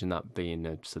can imagine that being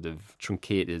a sort of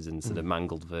truncated and sort of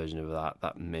mangled version of that.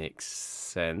 That makes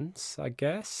sense, I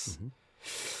guess.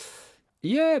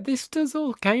 Yeah, this does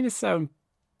all kind of sound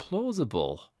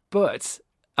plausible. But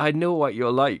I know what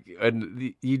you're like.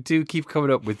 And you do keep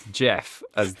coming up with Jeff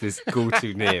as this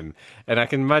go-to name. And I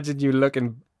can imagine you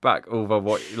looking back over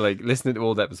what, like, listening to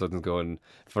old episodes and going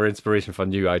for inspiration for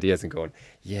new ideas and going,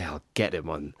 yeah, I'll get him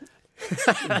on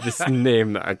this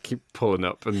name that I keep pulling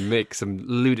up and make some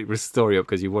ludicrous story up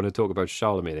because you want to talk about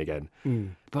Charlemagne again.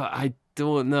 But I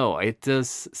don't know. It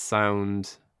does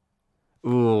sound...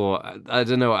 Oh, I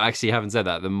don't know. I actually haven't said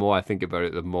that. The more I think about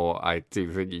it, the more I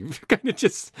do think you've kind of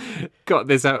just got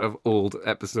this out of old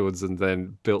episodes and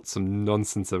then built some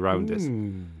nonsense around it.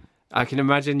 I can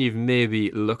imagine you've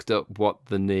maybe looked up what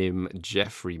the name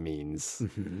Geoffrey means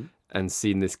and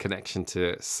seen this connection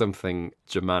to something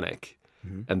Germanic.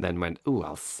 And then went, oh,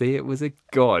 I'll say it was a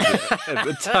god at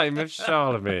the time of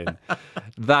Charlemagne.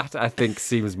 That, I think,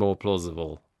 seems more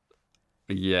plausible.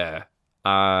 Yeah.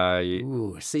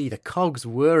 Ooh, see, the cogs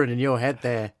whirring in your head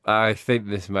there. I think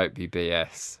this might be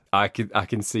BS. I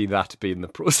can see that being the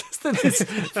process that this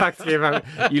fact came out.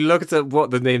 You looked at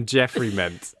what the name Geoffrey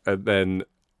meant and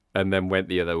then went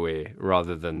the other way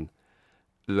rather than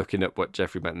looking at what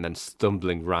Geoffrey meant and then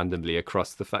stumbling randomly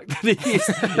across the fact that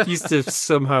he used to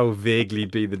somehow vaguely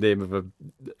be the name of a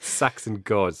Saxon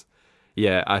god.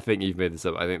 Yeah, I think you've made this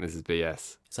up. I think this is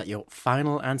BS. Is that your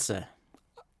final answer?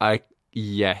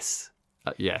 Yes.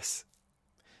 Yes.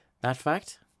 That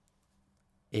fact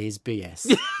is BS.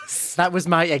 Yes. That was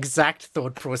my exact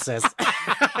thought process.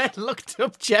 I looked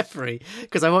up Geoffrey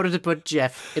because I wanted to put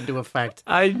Jeff into a fact.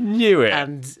 I knew it.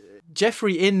 And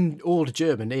Geoffrey in Old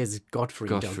German is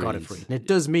Gottfried. And it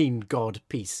does mean God,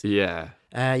 peace. Yeah.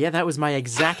 That was my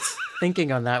exact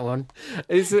thinking on that one.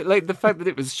 Is it like the fact that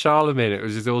it was Charlemagne? It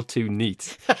was just all too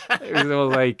neat. It was all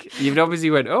like, you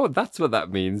obviously went, oh, that's what that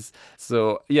means.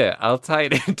 So, yeah, I'll tie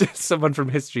it into someone from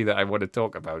history that I want to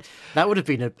talk about. That would have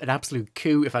been an absolute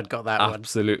coup if I'd got that one.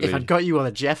 Absolutely. If I'd got you on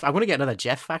a Jeff. I want to get another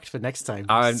Jeff fact for next time.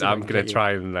 I'm going to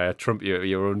try and trump you at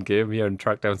your own game here and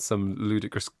track down some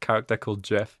ludicrous character called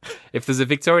Jeff. If there's a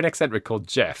Victorian eccentric called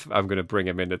Jeff, I'm going to bring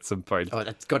him in at some point. Oh,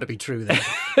 that's got to be true then.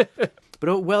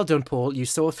 But well done, Paul. You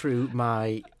saw through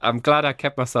my... I'm glad I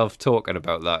kept myself talking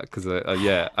about that because,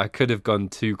 I could have gone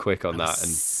too quick on that.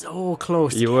 And so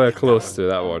close. You were close to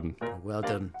that one. Well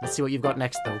done. Let's see what you've got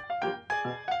next, though.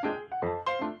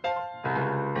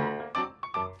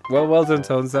 Well done,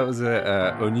 Tones. That was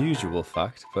an unusual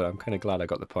fact, but I'm kind of glad I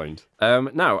got the point.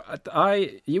 Now,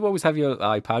 you always have your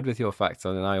iPad with your facts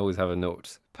on, and I always have a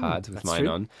notepad with mine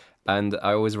on. And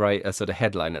I always write a sort of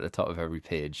headline at the top of every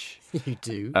page. You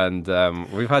do. And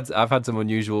I've had some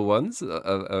unusual ones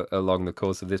along the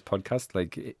course of this podcast,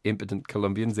 like impotent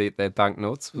Colombians ate their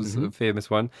banknotes was a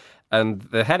famous one. And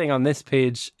the heading on this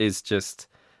page is just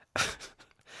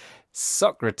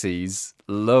Socrates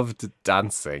loved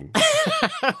dancing.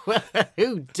 Well,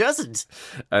 who doesn't?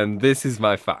 And this is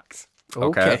my fact.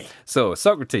 Okay. So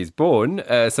Socrates, born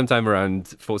sometime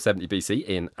around 470 BC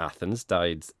in Athens,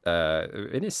 died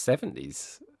in his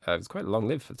 70s. It was quite long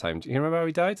lived for the time. Do you remember how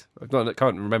he died? I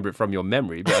can't remember it from your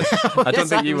memory, but I don't Yes,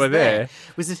 think I you was were there.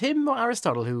 Was it him or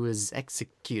Aristotle who was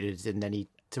executed and then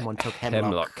someone took hemlock?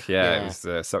 Hemlock, yeah. It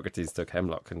was Socrates took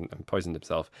hemlock and poisoned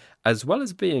himself. As well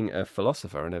as being a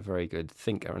philosopher and a very good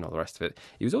thinker and all the rest of it,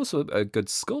 he was also a good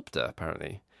sculptor,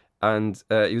 apparently. And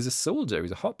he was a soldier. He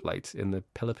was a hoplite in the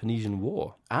Peloponnesian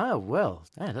War. Ah, well,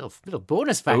 a little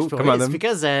bonus fact for come you. on It's then.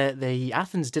 because the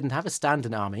Athens didn't have a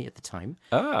standing army at the time.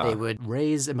 They would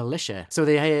raise a militia. So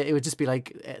it would just be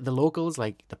like the locals,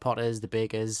 like the potters, the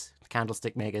bakers, the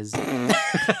candlestick makers,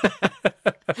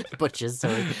 butchers,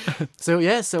 sorry.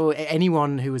 So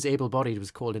anyone who was able-bodied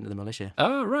was called into the militia.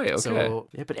 Oh, right, okay. So,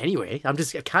 yeah, but anyway, I'm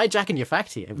just hijacking your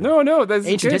fact here. No, that's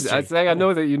Ancient good. history. I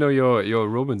know that you know your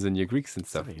Romans and your Greeks and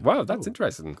stuff. Wow, that's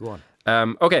interesting. Go on.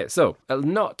 Okay, so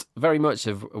not very much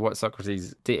of what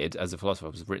Socrates did as a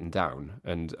philosopher was written down,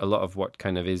 and a lot of what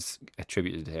kind of is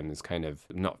attributed to him is kind of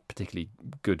not particularly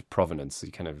good provenance.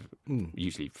 He kind of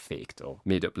usually faked or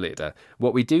made up later.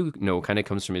 What we do know kind of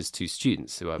comes from his two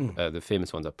students, who are the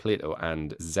famous ones are Plato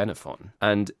and Xenophon,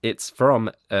 and it's from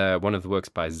one of the works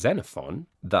by Xenophon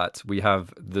that we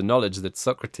have the knowledge that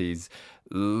Socrates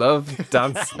loved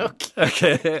dancing.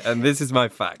 Okay, and this is my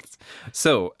fact.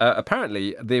 So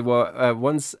apparently they were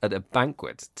once at a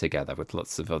banquet together with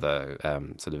lots of other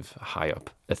sort of high up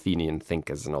Athenian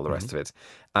thinkers and all the rest of it.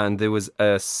 And there was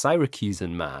a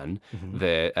Syracusan man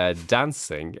there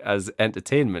dancing as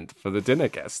entertainment for the dinner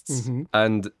guests.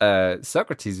 And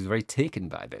Socrates was very taken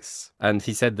by this. And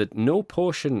he said that no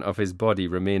portion of his body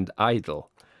remained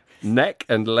idle. Neck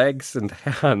and legs and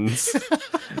hands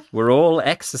were all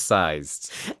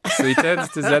exercised. So he turns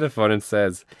to Xenophon and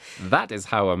says, "That is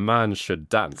how a man should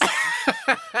dance,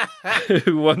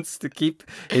 who wants to keep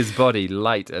his body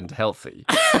light and healthy."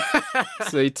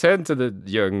 So he turned to the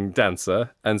young dancer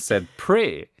and said,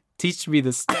 "Pray, teach me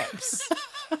the steps."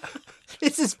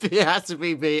 This has to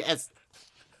be BS.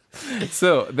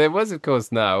 So there was, of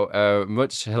course, now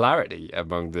much hilarity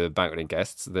among the banqueting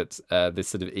guests that this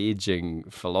sort of aging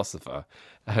philosopher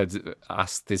had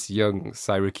asked this young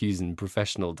Syracusan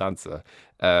professional dancer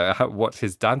what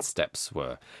his dance steps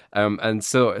were. And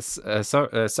so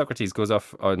Socrates goes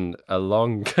off on a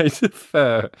long kind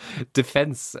of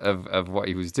defense of what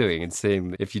he was doing and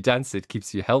saying that if you dance, it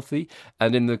keeps you healthy.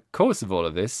 And in the course of all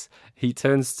of this, he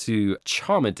turns to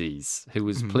Charmides, who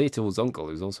was Plato's uncle,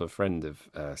 who's also a friend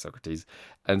of Socrates,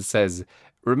 and says,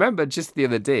 "Remember just the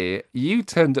other day, you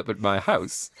turned up at my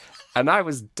house and I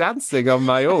was dancing on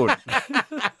my own."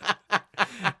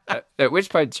 At which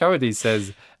point Charmides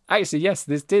says, "Actually, yes,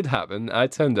 this did happen. I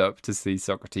turned up to see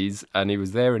Socrates and he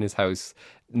was there in his house.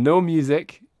 No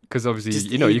music, because obviously,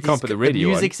 you can't put the radio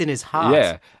on. The music's in his heart.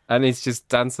 Yeah, and he's just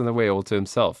dancing away all to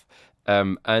himself."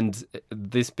 And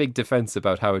this big defense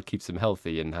about how it keeps him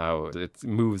healthy and how it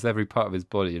moves every part of his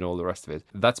body and all the rest of it.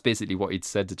 That's basically what he'd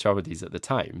said to Charmides at the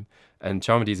time. And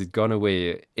Charmides had gone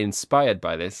away inspired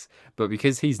by this, but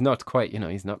because he's not quite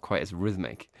as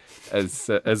rhythmic as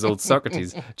old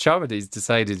Socrates, Charmides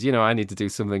decided, I need to do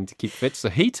something to keep fit. So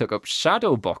he took up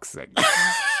shadow boxing.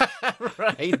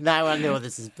 Right, now I know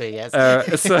this is BS.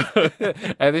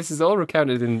 And this is all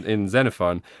recounted in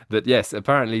Xenophon, that yes,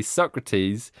 apparently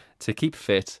Socrates, to keep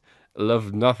fit,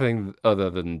 loved nothing other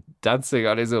than dancing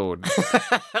on his own.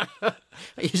 Are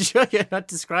you sure you're not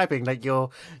describing like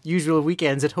your usual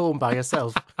weekends at home by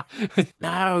yourself?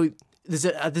 Now,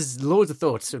 there's loads of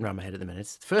thoughts around my head at the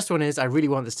minute. The first one is I really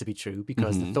want this to be true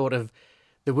because the thought of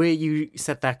the way you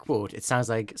said that quote, it sounds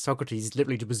like Socrates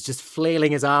literally was just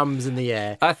flailing his arms in the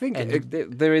air. I think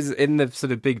there is, in the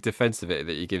sort of big defense of it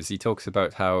that he gives, he talks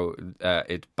about how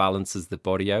it balances the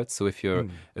body out. So if you're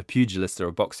a pugilist or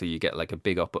a boxer, you get like a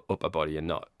big upper body and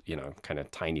not, kind of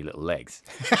tiny little legs.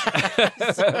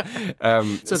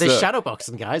 So they're shadow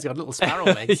boxing guys, got little sparrow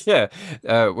legs. Yeah.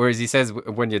 Whereas he says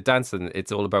when you're dancing,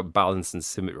 it's all about balance and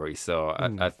symmetry. So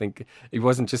I think he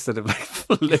wasn't just sort of like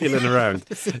flailing around.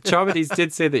 Charmides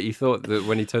did say that he thought that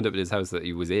when he turned up at his house that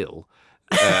he was ill.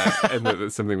 And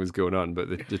that something was going on,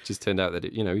 but it just turned out that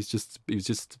he was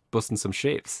just busting some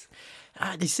shapes.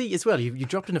 You see, as well, you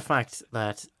dropped in the fact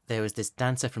that there was this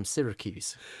dancer from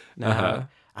Syracuse. Now,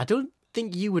 I don't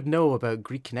think you would know about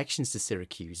Greek connections to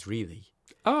Syracuse, really.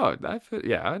 Oh,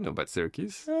 I know about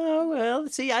Syracuse. Oh, well,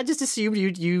 see, I just assumed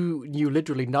you knew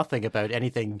literally nothing about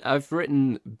anything. I've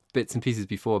written bits and pieces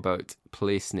before about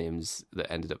place names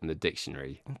that ended up in the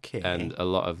dictionary. Okay. And a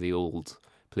lot of the old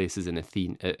places in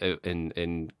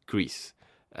in Greece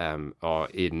are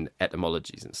in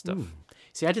etymologies and stuff.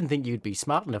 See, I didn't think you'd be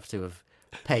smart enough to have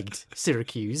pegged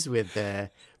Syracuse with.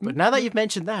 But now that you've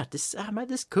mentioned that, this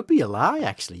could be a lie.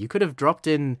 Actually, you could have dropped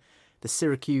in the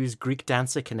Syracuse Greek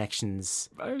dancer connections.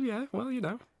 Oh yeah, well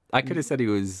I could have said he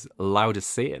was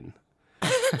Laodicean,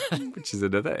 which is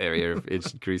another area of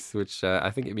ancient Greece, which I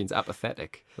think it means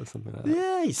apathetic or something like that.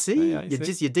 Yeah, you see,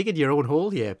 you're digging your own hole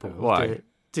here, Paul. Why?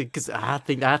 Because I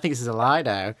think this is a lie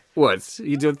now. What?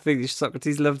 You don't think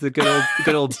Socrates loved the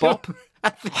good old bop? I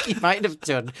think he might have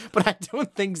done, but I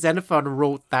don't think Xenophon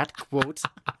wrote that quote.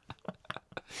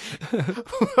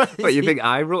 What, you think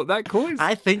I wrote that quote?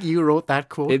 I think you wrote that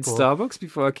quote in Paul. Starbucks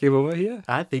before I came over here.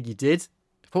 I think you did.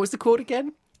 What was the quote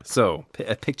again? So,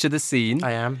 picture the scene.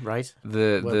 I am, right.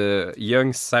 The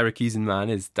young Syracusan man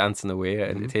is dancing away,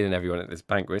 entertaining everyone at this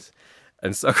banquet.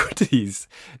 And Socrates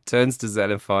turns to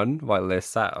Xenophon while they're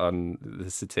sat on the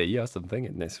settee or something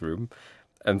in this room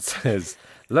and says,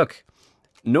 "Look,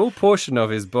 no portion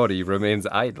of his body remains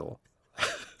idle.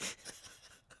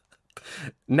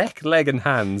 Neck, leg, and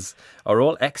hands are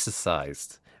all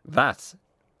exercised. That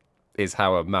is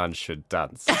how a man should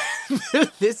dance."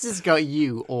 This has got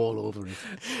you all over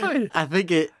it. I think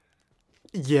it...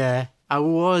 Yeah, I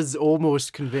was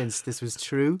almost convinced this was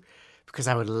true because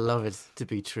I would love it to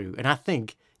be true. And I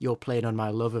think you're playing on my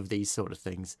love of these sort of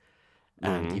things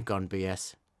and you've gone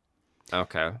BS.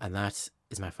 Okay. And that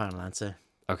is my final answer.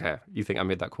 Okay. You think I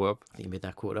made that quote up? I think you made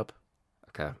that quote up.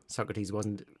 Okay. Socrates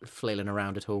wasn't flailing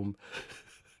around at home.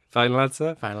 Final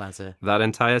answer? Final answer. That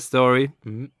entire story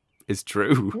is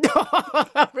true.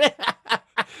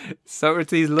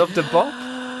 Socrates loved a bop.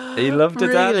 He loved to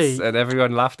dance, and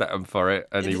everyone laughed at him for it.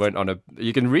 And he went on a...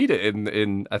 You can read it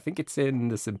in I think it's in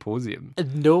the Symposium.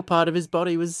 And no part of his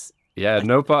body was... Yeah,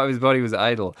 no part of his body was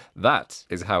idle. That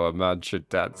is how a man should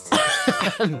dance.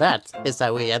 And that is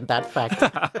how we end that fact.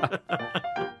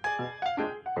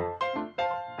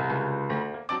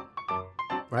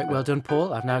 Right, well done,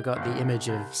 Paul. I've now got the image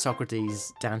of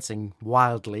Socrates dancing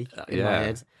wildly in my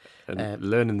head. And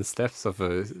learning the steps of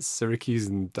a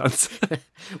Syracusan dancer.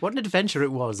 What an adventure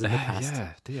it was in the past.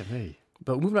 Yeah, dear me.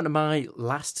 But moving on to my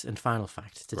last and final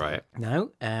fact today. Right. Now,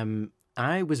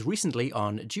 I was recently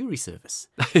on jury service.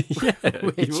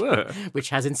 You were. Which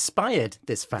has inspired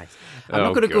this fact. I'm Oh,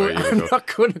 not going God, not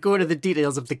going to go into the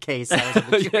details of the case. I was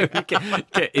on the jury.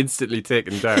 Get instantly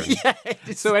taken down. Yeah.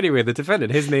 So anyway, the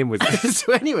defendant, his name was...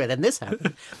 So anyway, then this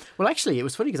happened. Well, actually, it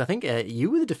was funny because I think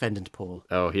you were the defendant, Paul.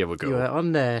 Oh, here we You go. were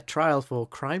on trial for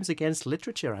crimes against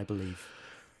literature, I believe.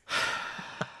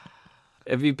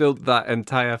 Have you built that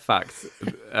entire fact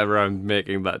around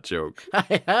making that joke?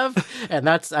 I have, and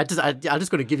I'm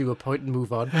just going to give you a point and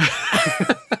move on.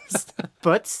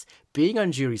 But being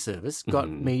on jury service got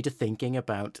me to thinking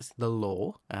about the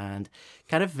law and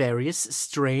kind of various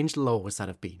strange laws that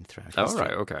have been throughout Oh, history.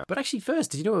 right, okay. But actually,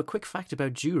 first, did you know a quick fact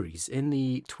about juries? In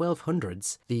the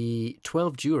 1200s, the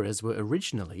 12 jurors were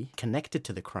originally connected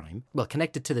to the crime, well,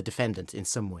 connected to the defendant in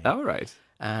some way. All right.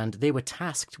 And they were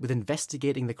tasked with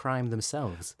investigating the crime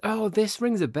themselves. Oh, this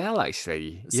rings a bell,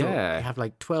 actually. So yeah. you have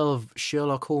like 12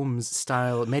 Sherlock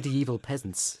Holmes-style medieval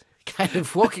peasants kind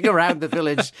of walking around the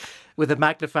village with a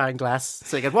magnifying glass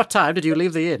saying, "At what time did you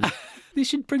leave the inn?" They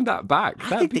should bring that back. I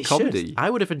That'd think be they comedy. should. I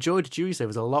would have enjoyed jury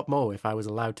service a lot more if I was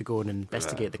allowed to go and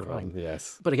investigate the crime.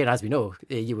 Yes. But again, as we know,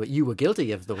 you were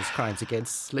guilty of those crimes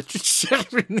against literature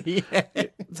in the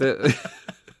end.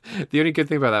 The only good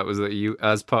thing about that was that you,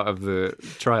 as part of the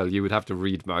trial, you would have to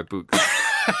read my book.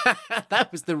 That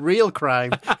was the real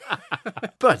crime.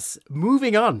 But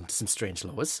moving on to some strange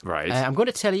laws. Right. I'm going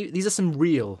to tell you, these are some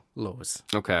real laws.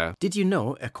 Okay. Did you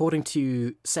know, according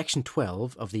to Section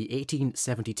 12 of the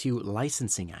 1872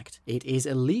 Licensing Act, it is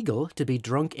illegal to be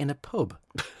drunk in a pub?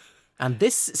 And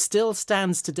this still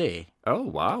stands today. Oh,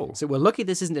 wow. So we're lucky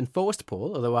this isn't enforced,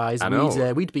 Paul. Otherwise, I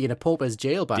know. we'd be in a pauper's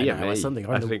jail by Dear now or me. something.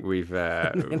 Or I in the- think we've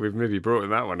maybe broken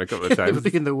that one a couple of times.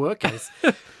 in the workhouse.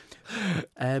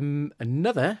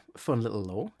 Another fun little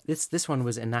law. This one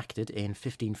was enacted in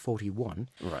 1541.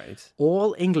 Right.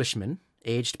 All Englishmen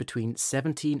aged between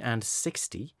 17 and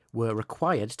 60 were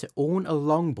required to own a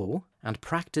longbow and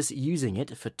practice using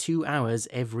it for 2 hours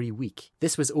every week.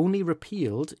 This was only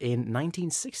repealed in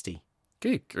 1960.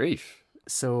 Good grief.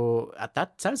 So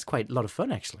that sounds quite a lot of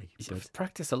fun, actually. But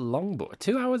Practice a longbow.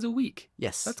 2 hours a week.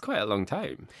 yes. That's quite a long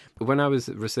time. When I was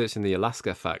researching the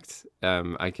Alaska fact,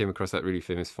 I came across that really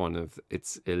famous one of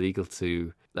it's illegal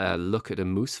to look at a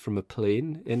moose from a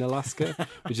plane in Alaska,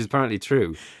 which is apparently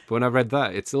true. But when I read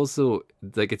that, it's also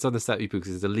like it's on the statute books.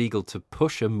 It's illegal to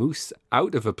push a moose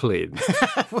out of a plane.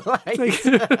 Well,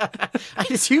 I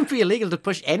assume it'd be illegal to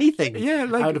push anything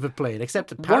out of a plane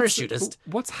except a parachutist.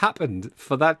 What's happened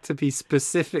for that to be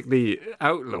specifically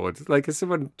outlawed? Like, is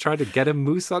someone trying to get a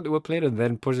moose onto a plane and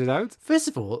then push it out? First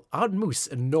of all, aren't moose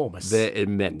enormous? They're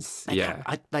immense.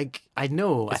 I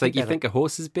know. It's like you think a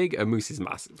horse is big, a moose is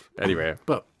massive. Anyway.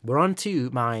 But we're on to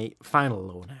my final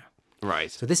law now.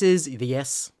 Right. So this is the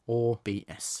yes or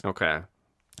BS. Okay.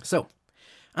 So,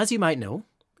 as you might know,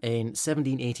 in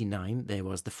 1789 there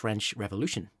was the French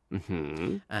Revolution.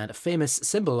 Mm-hmm. And a famous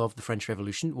symbol of the French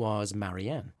Revolution was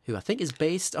Marianne, who I think is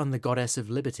based on the goddess of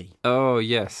liberty. Oh,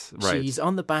 yes. Right. She's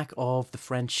on the back of the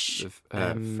French...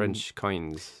 French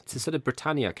coins. It's a sort of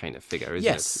Britannia kind of figure, isn't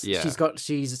yes, it? Yes.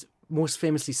 She's most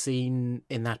famously seen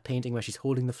in that painting where she's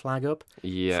holding the flag up.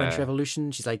 Yeah. French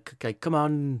Revolution. She's like, come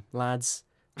on, lads.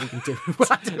 We can do...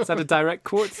 Is that a direct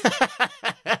quote?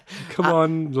 Come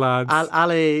on, lads.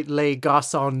 Allez les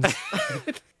garçons.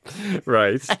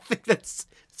 Right. I think that's...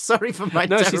 Sorry for my...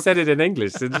 No, she said it in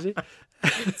English, didn't she?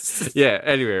 Yeah,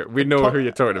 anyway, we know who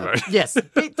you're talking about. Yes.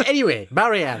 Anyway,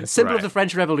 Marianne, symbol of Right. the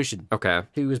French Revolution. Okay.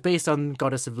 Who was based on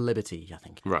goddess of liberty, I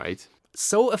think. Right.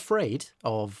 So afraid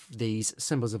of these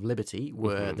symbols of liberty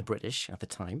were the British at the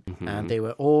time, and they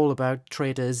were all about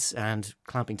traitors and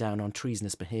clamping down on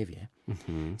treasonous behaviour.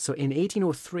 So in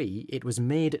 1803, it was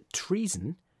made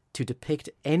treason to depict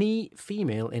any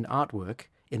female in artwork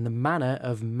in the manner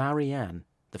of Marianne,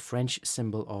 the French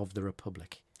symbol of the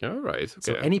Republic. All right. Okay.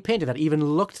 So any painting that even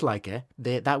looked like her,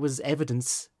 that was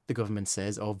evidence, the government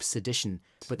says, of sedition.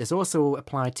 But this also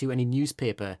applied to any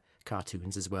newspaper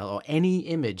cartoons as well, or any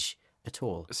image at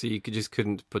all. So you just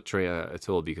couldn't portray her at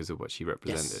all because of what she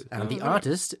represented. Yes, and the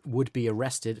artist would be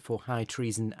arrested for high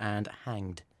treason and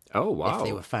hanged Oh, wow. if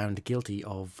they were found guilty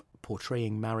of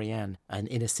portraying Marianne and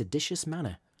in a seditious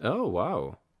manner. Oh,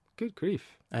 wow. Good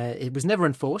grief. It was never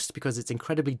enforced because it's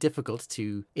incredibly difficult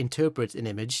to interpret an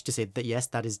image to say that, yes,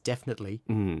 that is definitely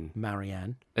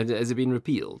Marianne. And has it been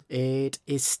repealed? It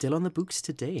is still on the books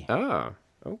today. Ah,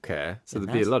 okay. So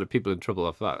there'd be a lot of people in trouble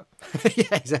off that.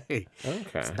 Yeah, exactly.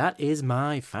 Okay. So that is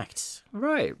my fact.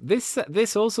 Right.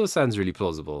 This also sounds really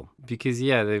plausible because,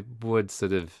 yeah, they would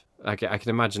sort of... I can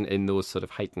imagine in those sort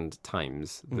of heightened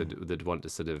times they'd want to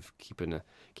sort of keep an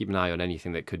eye on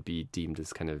anything that could be deemed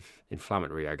as kind of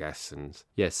inflammatory, I guess, and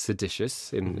yes,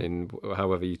 seditious in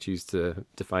however you choose to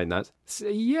define that. So,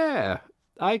 yeah,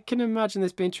 I can imagine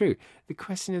this being true. The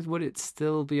question is, would it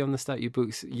still be on the statute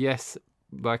books? Yes,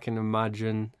 I can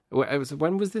imagine.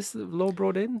 When was this law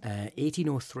brought in?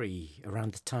 1803,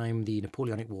 around the time the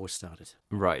Napoleonic Wars started.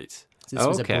 Right. So this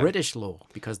was a British law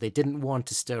because they didn't want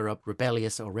to stir up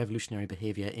rebellious or revolutionary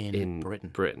behaviour in Britain.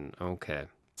 Britain, okay.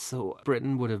 So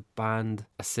Britain would have banned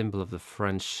a symbol of the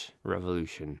French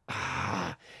Revolution.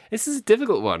 This is a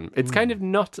difficult one. It's kind of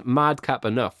not madcap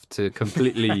enough to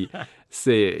completely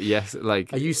say yes.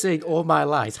 Like, are you saying all my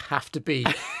lies have to be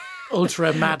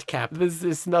ultra madcap?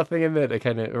 There's nothing in there to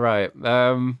kind of right.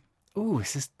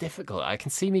 This is difficult. I can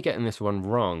see me getting this one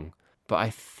wrong, but I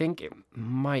think it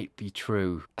might be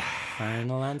true.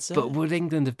 Final answer? But would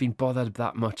England have been bothered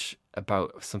that much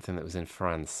about something that was in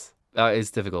France? That is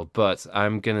difficult, but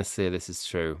I'm going to say this is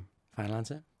true. Final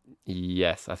answer?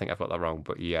 Yes, I think I've got that wrong,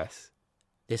 but yes.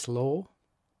 This law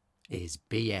is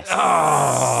BS.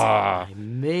 Ah! I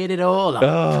made it all up.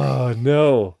 Oh,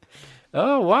 no.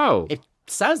 Oh, wow. It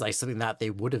sounds like something that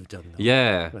they would have done, though.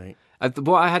 Yeah. Right.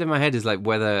 What I had in my head is like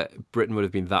whether Britain would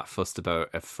have been that fussed about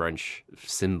a French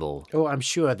symbol. Oh, I'm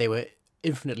sure they were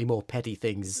infinitely more petty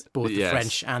things both the Yes.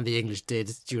 French and the English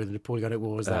did during the Napoleonic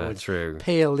Wars that would True.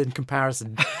 pale in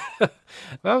comparison.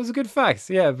 That was a good fact,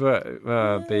 yeah, but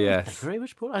Thank you yes. very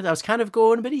much, Paul. I was kind of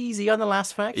going a bit easy on the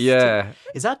last fact. Yeah.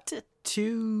 Is that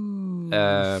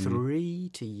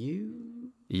 2-3 to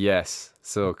you? Yes.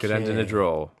 So could end in a Okay.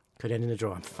 draw. Could end in a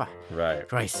draw.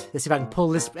 Right. Right, let's see if I can pull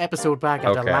this episode back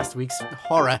after Okay. last week's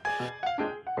horror.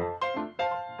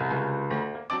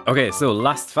 Okay, so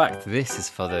last fact. This is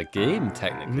for the game,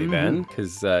 technically, then,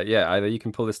 because either you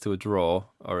can pull this to a draw,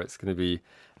 or it's going to be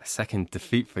a second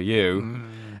defeat for you.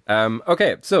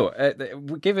 Okay, so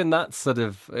given that sort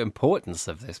of importance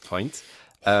of this point,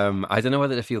 I don't know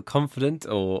whether to feel confident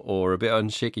or a bit on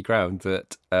shaky ground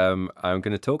that I'm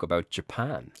going to talk about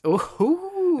Japan.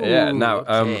 Oh, Yeah. Now,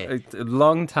 okay.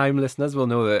 long-time listeners will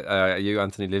know that you,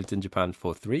 Anthony, lived in Japan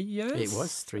for 3 years. It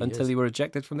was 3 until years. you were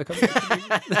ejected from the country.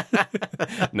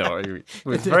 No, he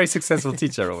was a very successful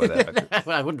teacher over there.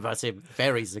 Well, I wouldn't say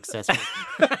very successful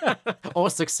or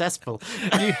successful.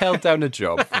 You held down a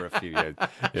job for a few years.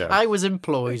 Yeah. I was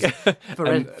employed for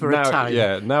now, a time.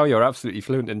 Yeah. Now you're absolutely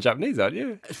fluent in Japanese, aren't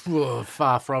you? Whoa,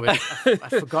 far from it.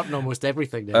 I've forgotten almost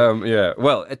everything now. Yeah.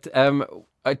 Well,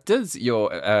 does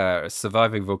your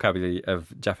surviving vocabulary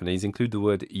of Japanese include the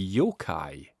word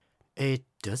yokai? It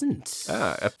doesn't.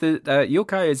 The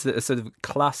yokai is a sort of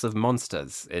class of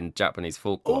monsters in Japanese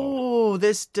folklore. Oh,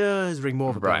 this does ring more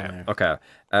of a bell now. Okay.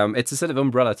 It's a sort of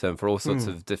umbrella term for all sorts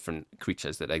of different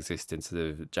creatures that exist in sort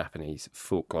of Japanese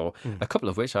folklore. A couple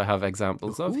of which I have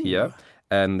examples of here.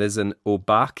 And there's an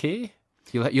obake.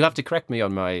 You'll have to correct me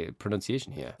on my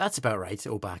pronunciation here. That's about right,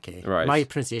 obake. Right. My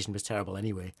pronunciation was terrible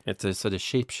anyway. It's a sort of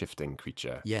shape-shifting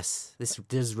creature. Yes, this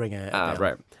does ring a bell.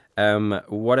 Right.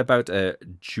 What about a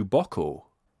juboko?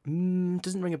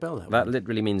 Doesn't ring a bell, That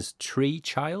literally means tree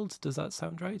child. Does that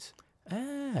sound right?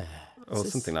 Or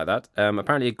something like that.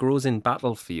 Apparently it grows in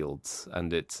battlefields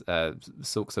and it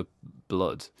soaks up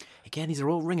blood. Again, these are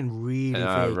all ringing really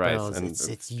vague bells. And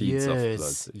It's feeds off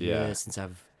years blood. since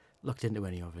I've looked into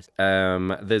any of it.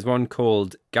 There's one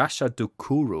called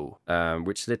Gashadokuro,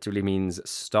 which literally means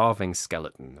starving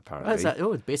skeleton, apparently. Oh, is that?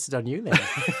 Oh, it's based on you then.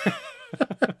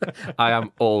 I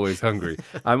am always hungry.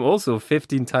 I'm also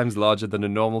 15 times larger than a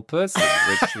normal person,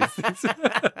 which is...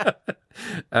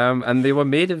 and they were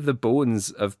made of the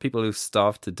bones of people who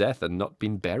starved to death and not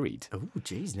been buried. Oh,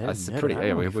 jeez, That's pretty.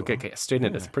 We'll get straight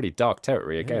into pretty dark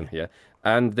territory again here.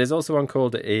 And there's also one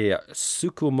called a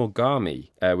Tsukumogami,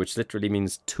 which literally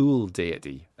means tool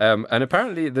deity. And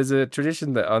apparently there's a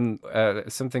tradition that on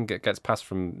something that gets passed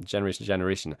from generation to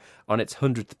generation. On its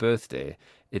 100th birthday,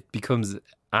 it becomes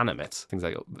animate. Things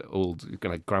like old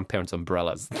kind of grandparents'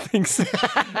 umbrellas, things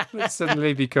that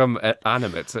suddenly become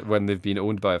animate when they've been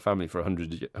owned by a family for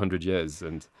 100 years.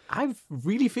 And I'm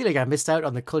really feeling I missed out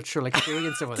on the cultural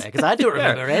experience over there because I don't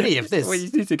remember any of this. Well, you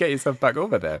need to get yourself back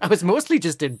over there. I was mostly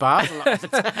just in bars a lot of the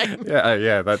time.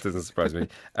 Yeah, that doesn't surprise me.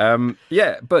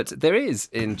 But there is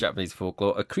in Japanese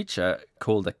folklore a creature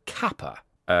called a kappa,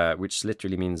 which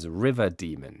literally means river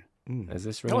demon. Is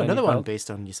this really another one based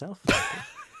on yourself.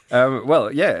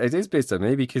 Well, yeah, it is based on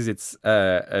me because it's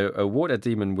a water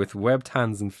demon with webbed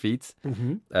hands and feet,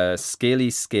 scaly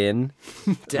skin,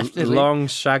 Definitely. long,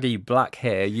 shaggy black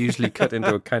hair, usually cut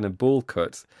into a kind of bowl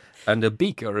cut, and a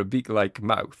beak or a beak-like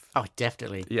mouth. Oh,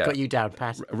 definitely. Yeah. Got you down,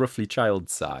 Pat. Roughly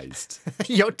child-sized.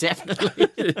 You're definitely.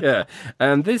 Yeah,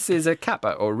 and this is a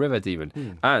kappa or river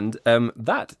demon. And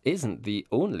that isn't the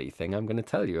only thing I'm going to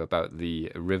tell you about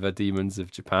the river demons of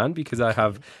Japan, because I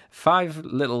have 5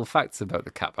 little facts about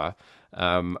the kappa,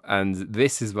 and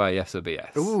this is my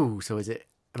SOBS. Ooh, so is it?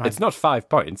 It's not 5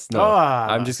 points, no.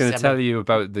 I'm just going to tell you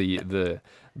about the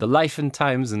life and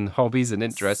times and hobbies and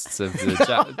interests of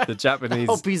the Japanese...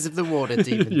 Hobbies of the water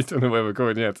demons. You don't know where we're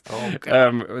going yet. Oh,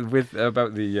 God.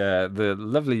 About the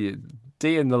lovely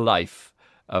day in the life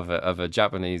of a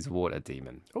Japanese water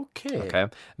demon. Okay.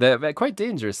 They're quite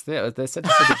dangerous. They're said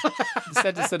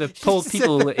to sort of pull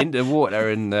people into water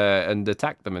and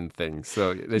attack them and things.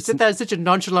 So You said that in such a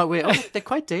nonchalant way. Oh, they're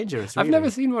quite dangerous. I've really.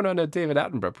 never seen one on a David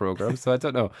Attenborough program, so I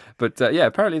don't know. But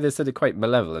apparently they're sort of quite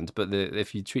malevolent. But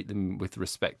if you treat them with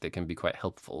respect, they can be quite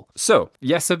helpful. So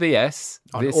yes or BS.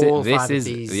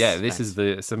 This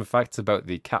is some facts about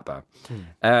the kappa.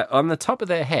 On the top of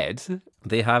their head,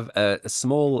 they have a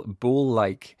small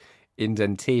bowl-like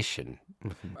indentation.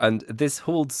 And this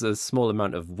holds a small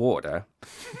amount of water,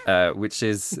 which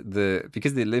is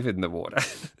because they live in the water.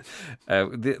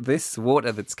 This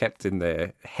water that's kept in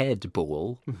their head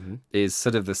bowl is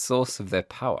sort of the source of their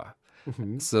power.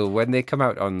 So when they come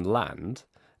out on land,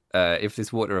 if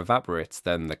this water evaporates,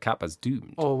 then the kappa's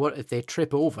doomed. Or what if they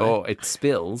trip over? Or it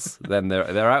spills, then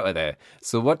they're out of there.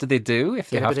 So what do they do if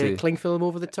they Get have a bit to? of cling film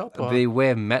over the top? Or? They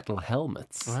wear metal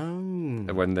helmets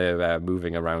Oh. when they're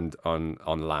moving around on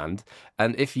land.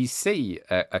 And if you see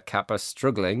a kappa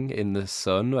struggling in the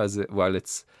sun while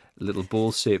its little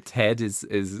bowl-shaped head is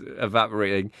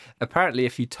evaporating, apparently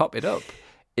if you top it up,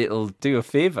 it'll do a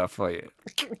favour for you.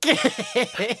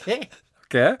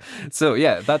 Okay, so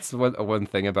yeah, that's one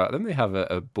thing about them. They have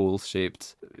a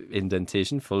bowl-shaped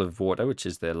indentation full of water, which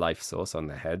is their life source on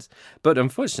their heads. But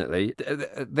unfortunately,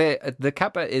 the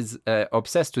kappa is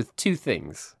obsessed with 2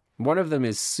 things. One of them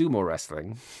is sumo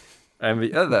wrestling, and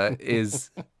the other is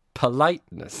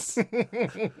politeness.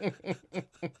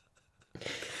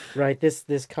 Right,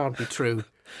 this can't be true.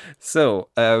 So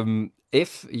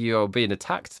if you're being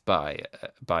attacked by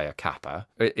a kappa,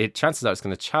 chances are it's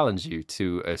going to challenge you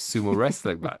to a sumo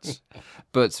wrestling match.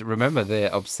 But remember, they're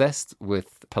obsessed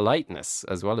with politeness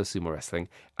as well as sumo wrestling,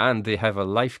 and they have a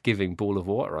life-giving bowl of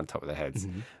water on top of their heads.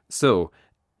 So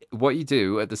what you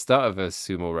do at the start of a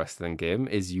sumo wrestling game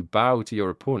is you bow to your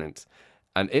opponent.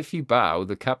 And if you bow,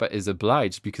 the kappa is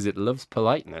obliged, because it loves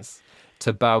politeness,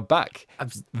 to bow back,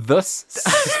 thus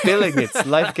spilling its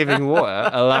life-giving water,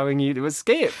 allowing you to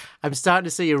escape. I'm starting to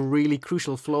see a really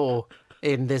crucial flaw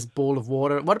in this bowl of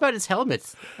water. What about its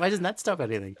helmet? Why doesn't that stop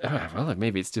anything? Well,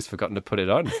 maybe it's just forgotten to put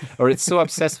it on. Or it's so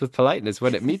obsessed with politeness,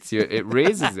 when it meets you, it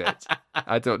raises it.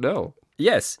 I don't know.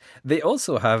 Yes, they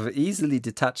also have easily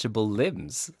detachable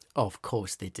limbs. Of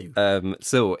course they do.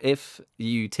 So if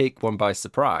you take one by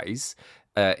surprise,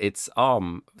 its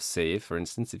arm, say, for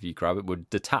instance, if you grab it, would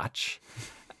detach,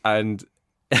 and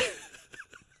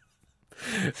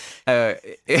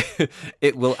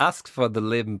it will ask for the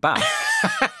limb back.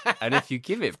 And if you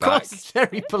give it back, of course, it's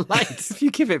very polite. If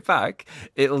you give it back,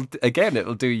 it'll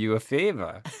do you a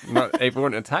favor. It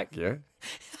won't attack you.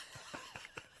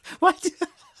 What?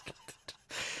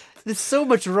 There's so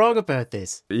much wrong about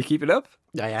this. Are you keeping up?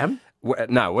 I am.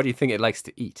 Now, what do you think it likes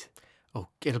to eat? Oh,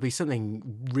 it'll be something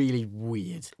really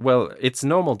weird. Well, its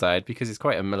normal diet, because it's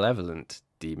quite a malevolent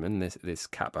demon, this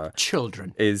kappa,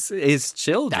 Children. is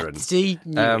children. See?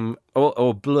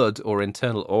 Or blood or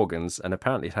internal organs, and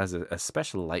apparently it has a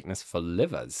special likeness for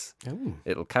livers. Oh.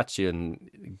 It'll catch you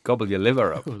and gobble your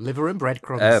liver up. Liver and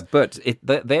breadcrumbs. But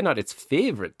they're not its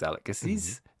favourite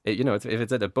delicacies. If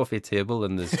it's at a buffet table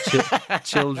and there's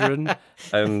children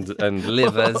and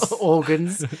livers,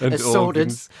 organs, and assorted.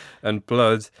 organs and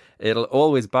blood, it'll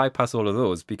always bypass all of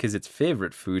those, because its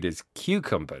favourite food is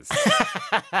cucumbers.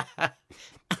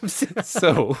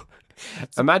 So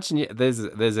imagine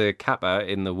there's a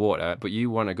kappa in the water, but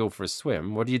you want to go for a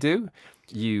swim. What do?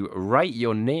 You write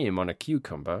your name on a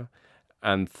cucumber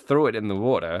and throw it in the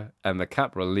water, and the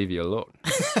kappa will leave you alone.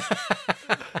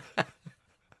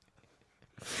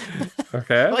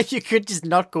 Okay. Well, you could just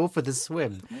not go for the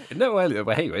swim. No, well,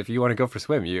 hey, if you want to go for a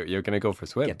swim, you're going to go for a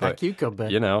swim. Get that cucumber.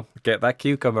 Get that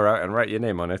cucumber out and write your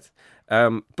name on it.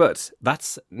 But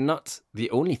that's not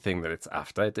the only thing that it's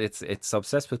after. It's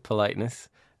obsessed with politeness.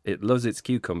 It loves its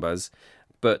cucumbers.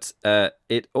 But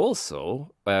it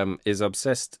also is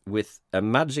obsessed with a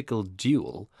magical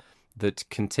jewel that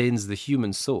contains the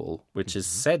human soul, which is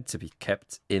said to be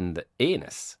kept in the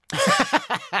anus.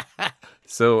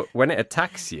 So when it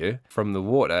attacks you from the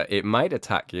water, it might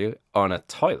attack you on a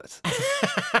toilet.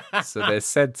 So they're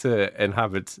said to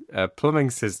inhabit plumbing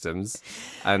systems,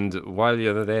 and while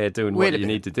you're there doing what you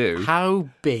need to do... How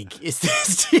big is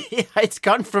this? It's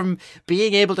gone from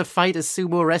being able to fight a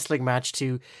sumo wrestling match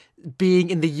to being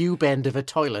in the U-bend of a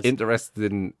toilet.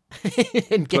 Interested in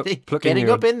getting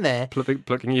up in there.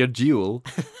 Plucking your jewel.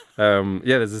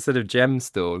 There's a sort of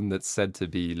gemstone that's said to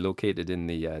be located in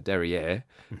the derriere,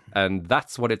 and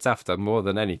that's what it's after more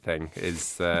than anything,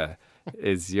 is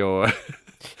your...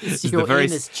 It's your very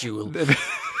anus jewel.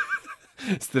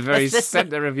 It's the very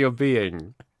centre of your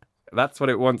being. That's what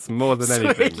it wants more than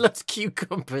anything. It loves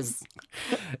cucumbers.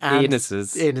 And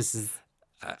anuses.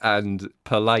 And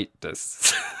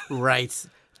politeness. Right.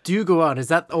 Do go on. Is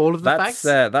that all of the facts?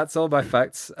 That's all my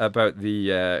facts about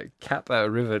the Kappa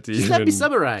River demon. Just let me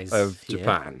summarise. Of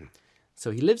Japan.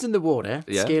 So he lives in the water,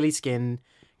 scaly skin,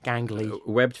 gangly.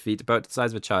 Webbed feet, about the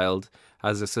size of a child,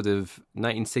 has a sort of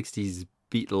 1960s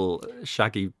Beatle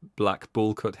shaggy black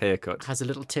bowl cut haircut. Has a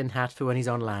little tin hat for when he's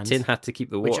on land. Tin hat to keep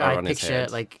the water on his head. Which I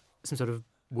picture like some sort of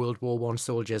World War I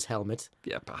soldier's helmet.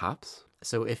 Yeah, perhaps.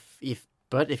 So if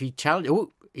he challenge,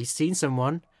 he's seen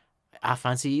someone, I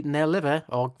fancy eating their liver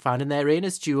or finding their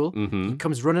anus jewel. Mm-hmm. He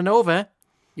comes running over.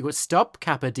 You go, stop,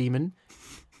 Kappa demon.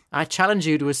 I challenge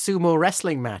you to a sumo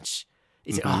wrestling match.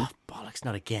 He said, oh, bollocks,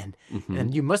 not again. Mm-hmm.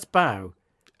 And you must bow.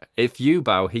 If you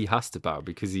bow, he has to bow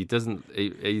because he doesn't.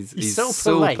 He's so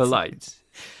polite.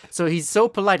 So he's so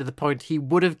polite at the point he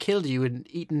would have killed you and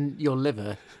eaten your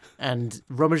liver and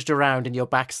rummaged around in your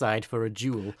backside for a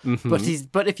jewel. Mm-hmm.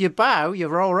 But if you bow,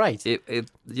 you're all right. And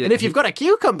if you've got a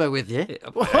cucumber with you,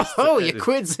 your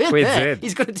quid's in there.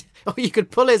 He's going to. You could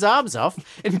pull his arms off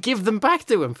and give them back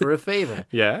to him for a favour.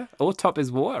 Yeah, or top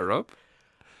his water up.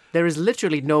 There is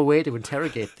literally no way to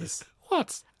interrogate this.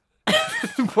 What?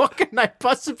 What can I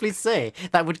possibly say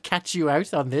that would catch you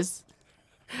out on this?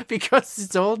 Because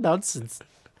it's all nonsense.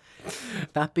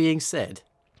 That being said,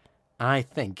 I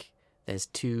think there's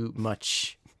too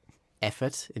much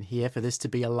effort in here for this to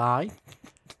be a lie.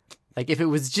 Like, if it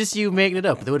was just you making it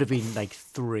up, there would have been like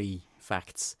 3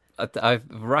 facts. I've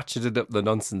ratcheted up the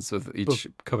nonsense with each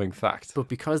coming fact. But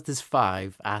because there's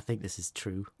 5, I think this is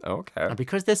true. Okay. And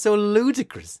because they're so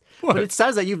ludicrous. But it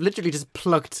sounds like you've literally just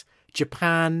plucked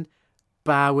Japan,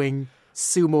 bowing,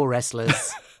 sumo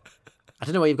wrestlers. I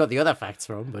don't know where you've got the other facts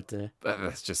from, but...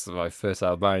 That's just my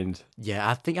fertile mind. yeah,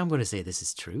 I think I'm going to say this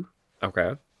is true.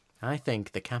 Okay. I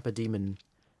think the Kappa Demon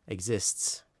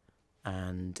exists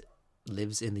and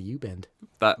lives in the U-Bend.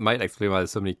 That might explain why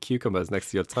there's so many cucumbers next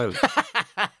to your toilet.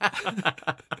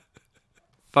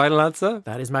 Final answer?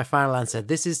 That is my final answer.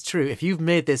 This is true. If you've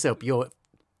made this up, you're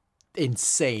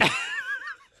insane.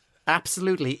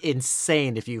 Absolutely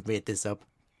insane if you've made this up.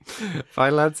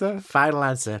 Final answer? Final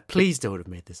answer. Please don't have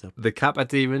made this up. The Kappa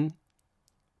Demon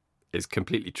is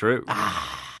completely true.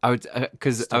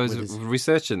 Because I was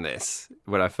researching this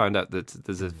when I found out that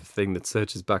there's a thing that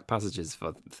searches back passages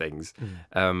for things,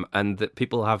 and that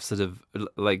people have sort of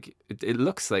like it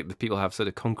looks like that people have sort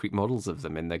of concrete models of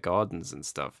them in their gardens and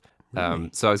stuff.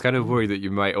 So I was kind of worried that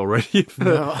you might already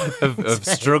have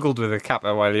struggled with a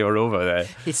kappa while you were over there.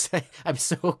 I'm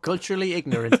so culturally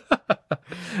ignorant.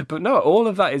 But no, all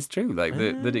of that is true. Like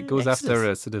that it goes excellent. after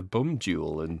a sort of bum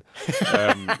duel and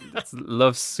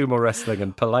loves sumo wrestling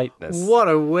and politeness. What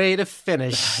a way to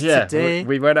finish today.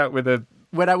 We went out with a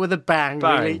Went out with a bang,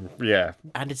 really. bang. Yeah,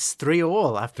 And it's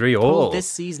 3-3. I've 3-3. pulled this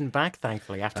season back,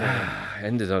 thankfully, after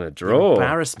ended on a draw.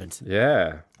 embarrassment.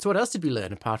 Yeah. So what else did we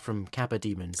learn apart from Kappa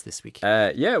Demons this week?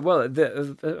 Yeah, well,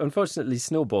 unfortunately,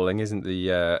 snowballing isn't the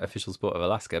official sport of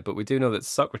Alaska, but we do know that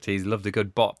Socrates loved a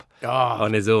good bop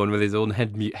on his own with his own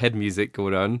head music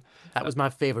going on. That was my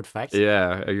favourite fact.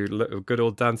 Yeah, a good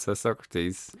old dancer,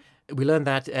 Socrates. We learned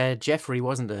that Geoffrey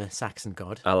wasn't a Saxon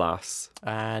god, Alas.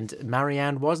 and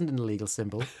Marianne wasn't an illegal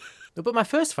symbol. But my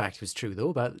first fact was true, though,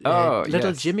 about little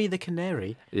yes. Jimmy the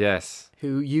Canary, Yes.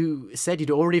 who you said you'd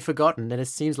already forgotten, and it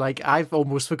seems like I've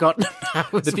almost forgotten him now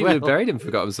as The people who well. buried him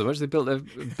forgot him so much they built a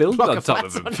building Block on of top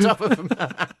of flats him. on top of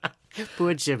him.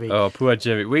 Poor Jimmy. Oh, poor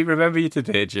Jimmy. We remember you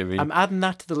today, Jimmy. I'm adding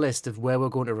that to the list of where we're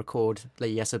going to record the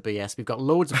Yes or BS. We've got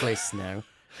loads of places now.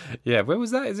 Yeah, where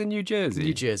was that? It's in New Jersey.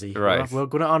 New Jersey. Right. We're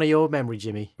going to honour your memory,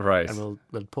 Jimmy. Right.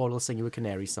 And Paul will sing you a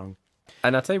canary song.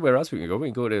 And I'll tell you where else we can go. We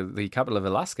can go to the capital of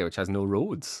Alaska, which has no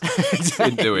roads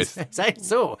into it. Exactly.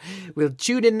 So we'll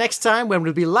tune in next time when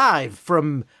we'll be live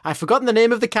from, I've forgotten the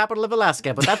name of the capital of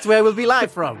Alaska, but that's where we'll be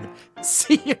live from.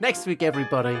 See you next week,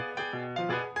 everybody.